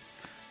 man.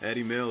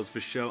 Eddie Mills, for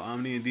show.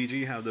 Omni and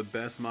DG have the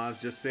best mods.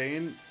 Just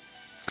saying.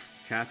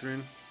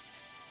 Catherine,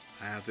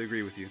 I have to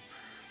agree with you.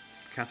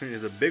 Catherine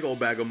is a big old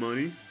bag of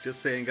money.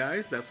 Just saying,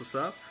 guys. That's what's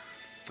up.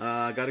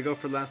 Gotta go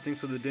for last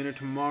things to the dinner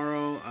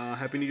tomorrow.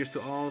 Happy New Year's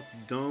to all.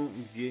 Don't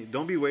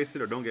be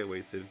wasted or don't get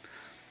wasted.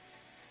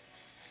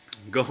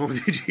 Go home,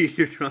 DG.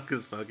 You're drunk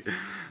as fuck.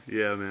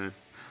 Yeah, man.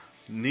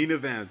 Nina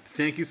Van,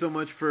 thank you so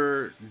much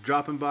for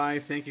dropping by.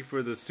 Thank you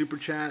for the super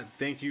chat.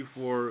 Thank you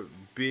for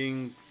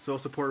being so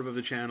supportive of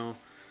the channel.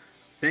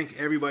 Thank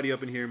everybody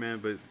up in here, man.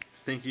 But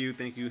thank you.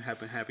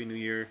 Happy New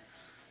Year.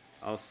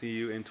 I'll see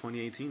you in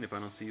 2018 if I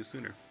don't see you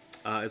sooner.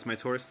 Is my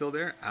Taurus still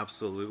there?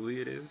 Absolutely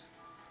it is.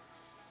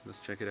 Let's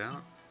check it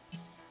out.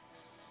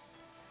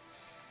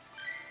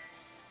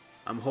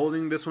 I'm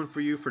holding this one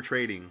for you for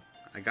trading.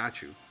 I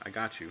got you.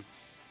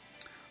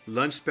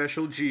 Lunch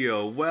special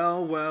Geo.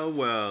 Well.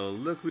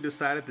 Look who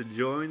decided to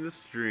join the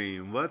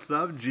stream. What's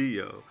up,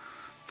 Geo?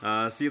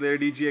 See you later,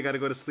 DG. I gotta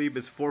go to sleep.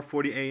 It's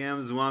 4:40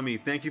 a.m. Zwami,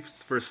 thank you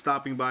for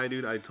stopping by,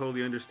 dude. I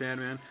totally understand,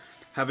 man.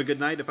 Have a good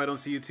night. If I don't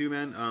see you too,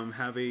 man,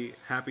 have a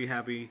happy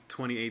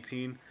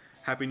 2018.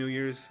 Happy New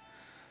Year's.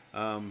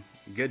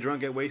 Get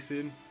drunk, get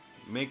wasted,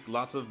 make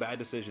lots of bad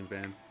decisions,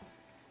 man.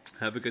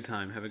 Have a good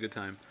time. Have a good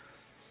time.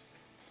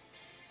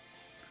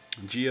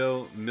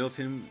 Geo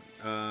Milton,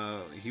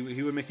 he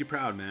would make you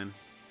proud, man.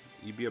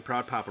 You'd be a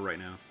proud papa right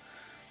now.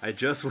 I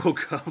just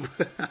woke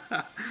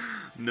up.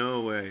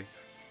 No way.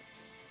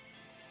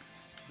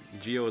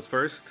 Geo is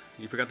first.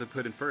 You forgot to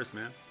put in first,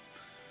 man.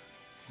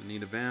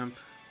 Need a vamp.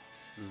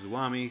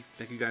 Zwami,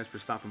 thank you guys for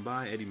stopping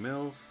by. Eddie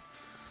Mills.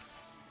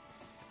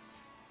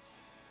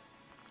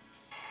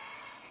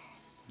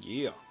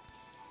 Yeah.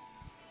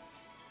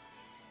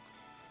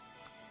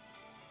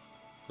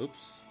 Oops.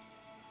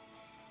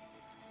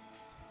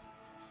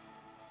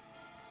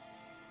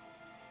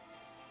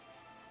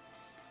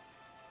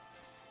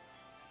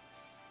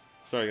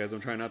 Sorry guys, I'm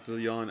trying not to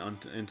yawn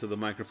into the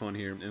microphone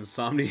here.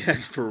 Insomniac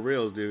for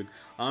reals, dude.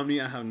 Omni,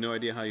 I have no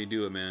idea how you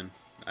do it, man.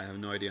 I have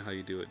no idea how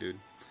you do it, dude.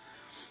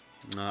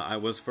 I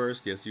was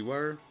first. Yes, you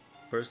were.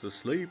 First to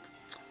sleep.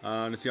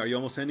 Let's see. Are you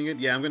almost ending it?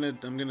 Yeah, I'm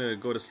gonna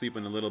go to sleep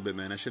in a little bit,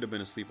 man. I should have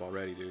been asleep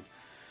already, dude.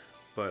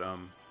 But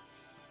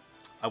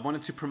I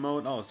wanted to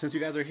promote. Oh, since you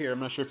guys are here, I'm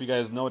not sure if you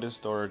guys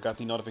noticed or got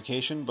the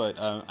notification, but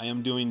I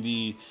am doing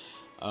the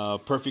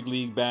Perfect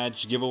League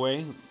badge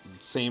giveaway,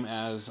 same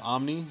as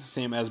Omni,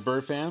 same as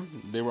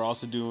BirdFam. They were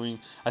also doing.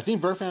 I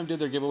think BirdFam did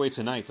their giveaway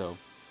tonight though.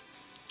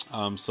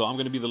 So I'm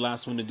gonna be the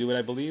last one to do it,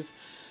 I believe.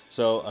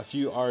 So if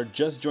you are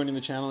just joining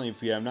the channel,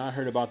 if you have not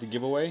heard about the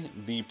giveaway,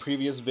 the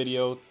previous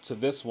video to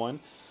this one,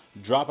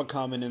 drop a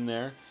comment in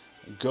there.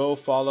 Go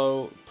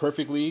follow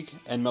Perfect League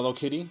and Mellow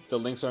Kitty. The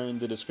links are in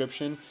the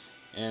description.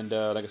 And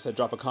like I said,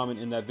 drop a comment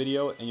in that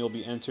video and you'll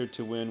be entered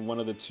to win one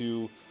of the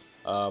two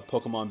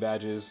Pokemon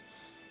badges.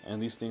 And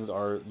these things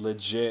are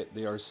legit.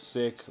 They are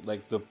sick.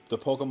 Like the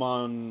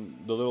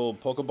Pokemon, the little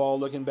Pokeball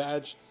looking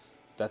badge,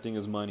 that thing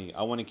is money.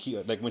 I want to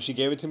keep, like when she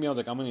gave it to me, I was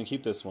like, I'm going to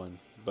keep this one.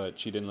 But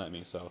she didn't let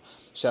me. So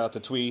shout out to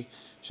Twee.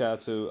 Shout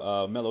out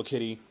to Mellow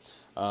Kitty.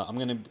 I'm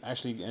going to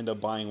actually end up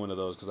buying one of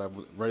those because I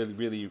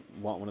really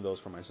want one of those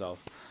for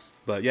myself.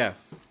 But yeah,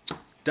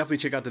 definitely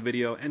check out the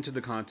video. Enter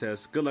the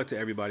contest. Good luck to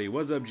everybody.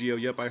 What's up, Geo?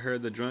 Yep, I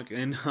heard the drunk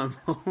and I'm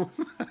home.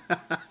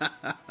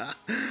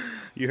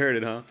 You heard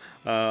it, huh?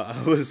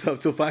 I was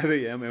up till 5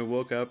 a.m. and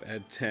woke up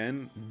at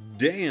 10.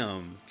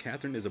 Damn.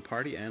 Catherine is a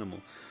party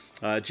animal.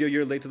 Gio,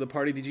 you're late to the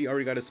party. DG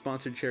already got a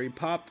sponsored cherry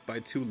pop by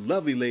two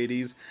lovely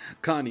ladies,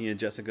 Connie and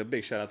Jessica.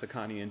 Big shout out to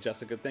Connie and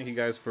Jessica. Thank you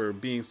guys for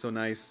being so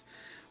nice,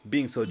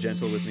 being so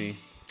gentle with me,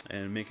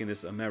 and making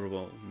this a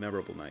memorable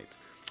night.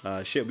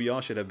 Shit, we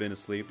all should have been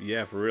asleep.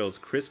 Yeah, for reals.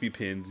 Crispy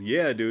pins.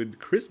 Yeah, dude.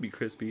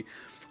 Crispy.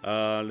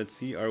 Let's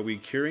see. Are we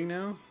curing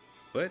now?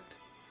 What?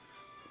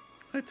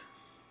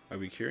 Are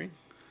we curing?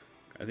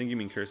 I think you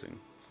mean cursing.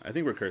 I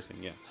think we're cursing,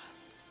 yeah.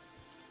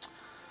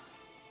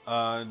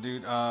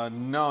 Dude,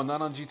 no,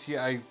 not on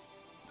GTA.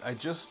 I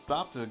just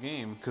stopped the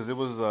game because it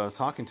was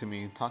talking to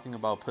me, talking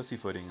about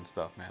pussyfooting and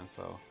stuff, man.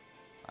 So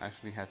I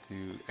actually had to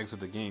exit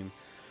the game.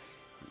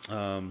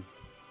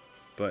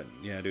 But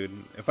yeah, dude,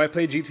 if I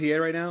play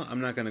GTA right now,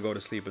 I'm not gonna go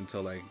to sleep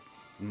until like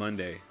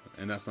Monday,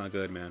 and that's not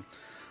good, man.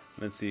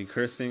 Let's see,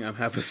 cursing. I'm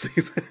half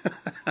asleep.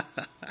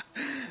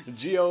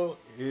 Geo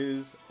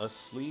is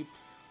asleep.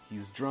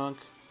 He's drunk.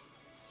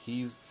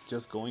 He's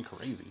just going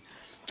crazy.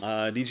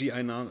 DG,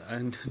 I'm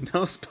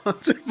now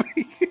sponsored by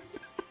you.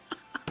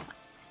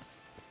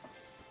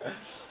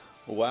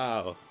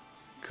 Wow.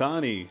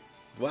 Connie.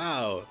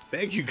 Wow.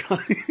 Thank you,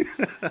 Connie.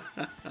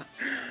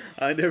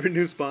 I never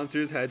knew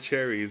sponsors had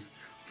cherries.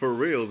 For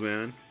reals,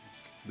 man.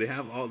 They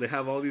have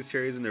all these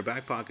cherries in their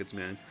back pockets,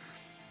 man.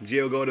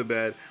 Geo, go to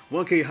bed.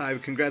 1K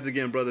Hive, congrats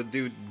again, brother.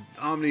 Dude,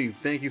 Omni,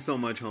 thank you so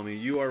much,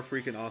 homie. You are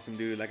freaking awesome,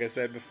 dude. Like I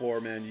said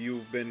before, man,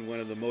 you've been one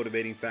of the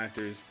motivating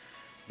factors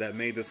that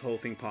made this whole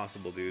thing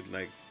possible, dude.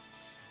 Like,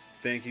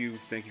 thank you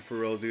for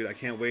real, dude. I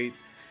can't wait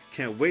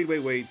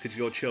to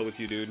go chill with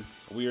you, dude.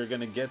 We are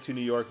gonna get to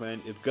New York,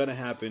 man. It's gonna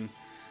happen.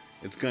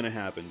 It's gonna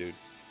happen, dude.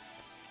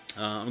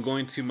 I'm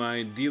going to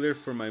my dealer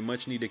for my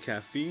much needed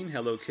caffeine.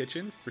 Hello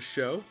Kitchen for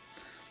show.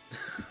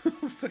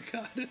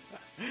 Forgot it.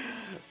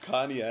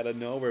 Connie out of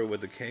nowhere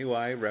with the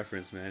KY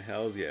reference, man.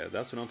 Hells yeah,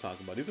 that's what I'm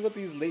talking about. These are what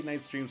these late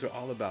night streams are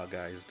all about,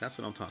 guys. That's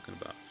what I'm talking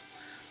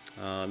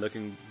about.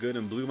 Looking good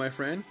and blue, my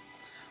friend.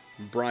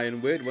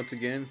 Brian Witt, once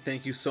again,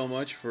 thank you so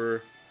much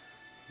for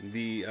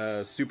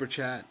the super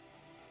chat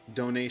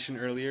donation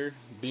earlier,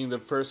 being the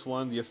first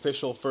one, the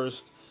official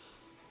first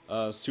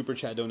super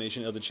chat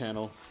donation of the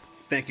channel.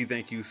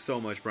 Thank you so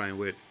much, Brian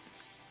Witt.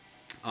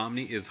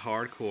 Omni is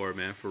hardcore,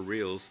 man, for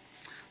reals.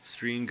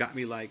 Stream got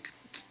me like,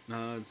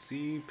 let's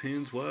see,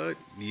 pins, what?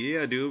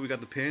 Yeah, dude, we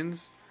got the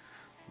pins.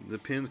 The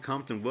pins,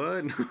 Compton,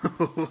 what?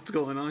 What's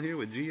going on here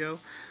with Geo?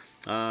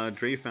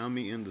 Dre found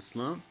me in the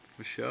slump,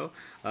 for sure.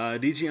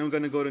 DG, I'm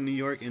going to go to New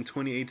York in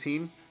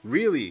 2018.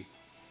 Really?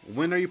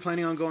 When are you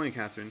planning on going,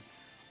 Catherine?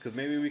 Because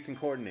maybe we can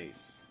coordinate.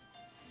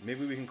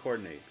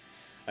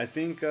 I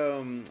think I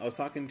was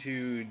talking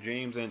to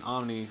James and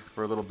Omni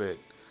for a little bit,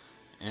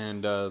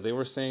 and they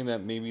were saying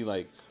that maybe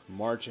like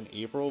March and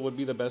April would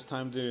be the best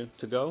time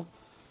to go.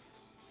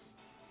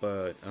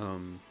 But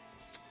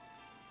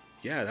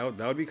yeah, that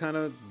would be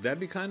that'd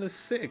be kind of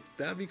sick.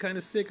 That'd be kind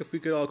of sick if we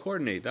could all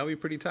coordinate. That would be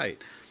pretty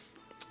tight.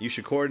 You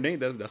should coordinate.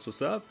 That's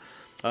what's up.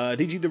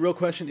 DG, the real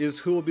question is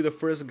who will be the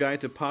first guy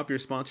to pop your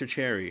sponsor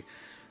cherry?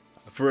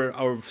 For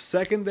our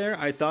second there,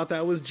 I thought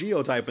that was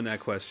Geo typing that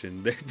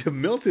question. To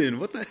Milton,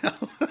 what the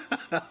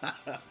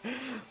hell?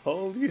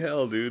 Holy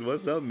hell, dude.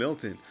 What's up,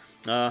 Milton?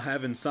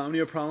 Have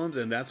insomnia problems,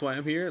 and that's why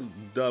I'm here.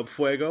 Dub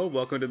Fuego,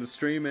 welcome to the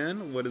stream,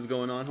 man. What is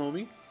going on,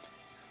 homie?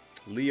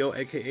 Leo,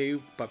 aka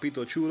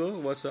Papito Chulo,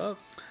 what's up?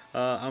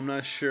 I'm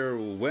not sure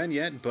when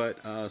yet,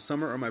 but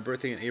summer or my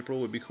birthday in April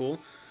would be cool.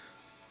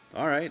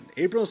 All right,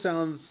 April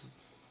sounds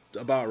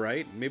about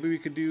right. Maybe we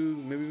could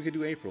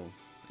do April.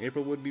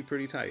 April would be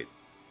pretty tight.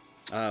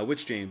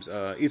 Which James?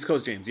 East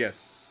Coast James.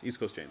 Yes, East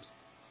Coast James.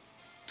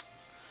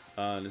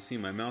 Let's see.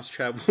 My mouse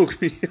trap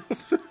woke me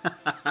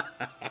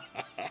up.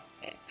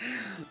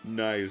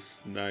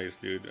 Nice,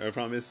 dude. I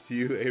promise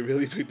you a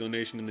really big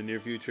donation in the near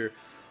future.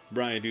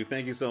 Brian, dude,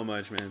 thank you so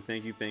much, man.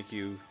 Thank you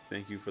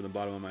from the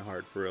bottom of my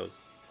heart, for reals.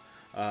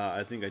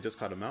 I think I just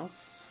caught a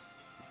mouse.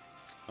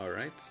 All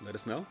right, let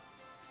us know.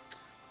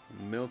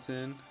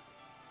 Milton.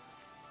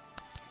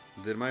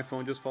 Did my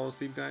phone just fall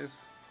asleep, guys?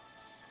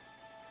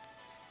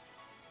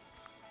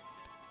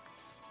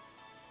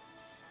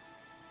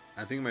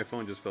 I think my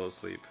phone just fell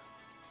asleep.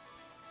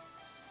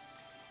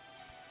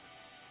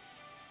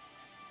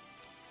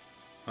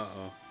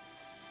 Uh-oh.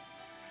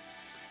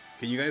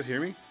 Can you guys hear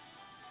me?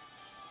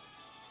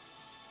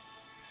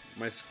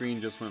 My screen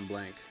just went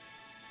blank.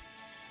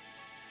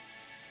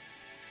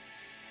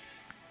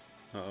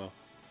 Uh-oh.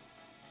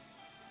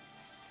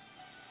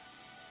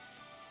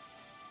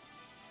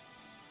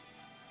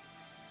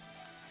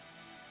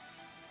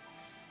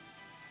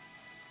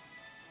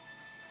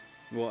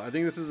 Well, I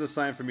think this is a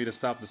sign for me to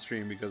stop the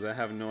stream because I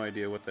have no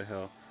idea what the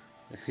hell.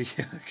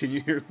 Yeah, can you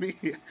hear me?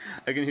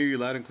 I can hear you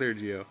loud and clear,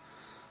 Gio.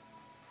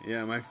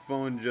 Yeah, my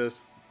phone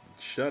just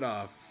shut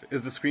off.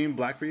 Is the screen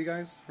black for you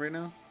guys right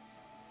now?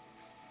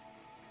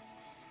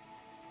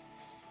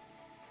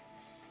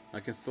 I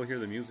can still hear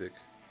the music.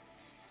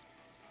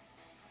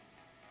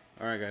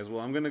 Alright, guys. Well,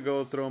 I'm going to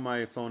go throw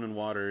my phone in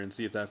water and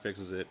see if that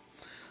fixes it.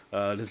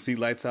 Let's see.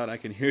 Lights out. I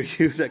can hear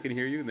you. I can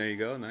hear you. There you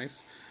go.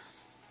 Nice.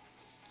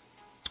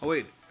 Oh,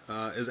 wait.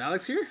 Is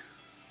Alex here?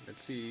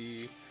 Let's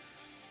see.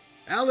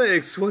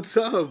 Alex, what's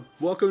up?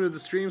 Welcome to the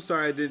stream.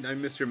 Sorry, I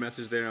missed your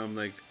message there. I'm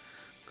like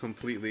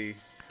completely.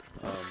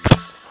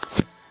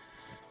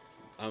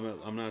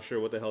 I'm not sure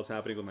what the hell's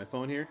happening with my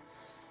phone here.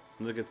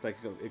 Look, it's like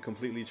it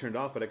completely turned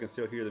off, but I can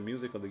still hear the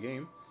music of the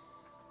game.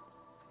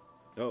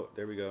 Oh,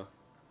 there we go.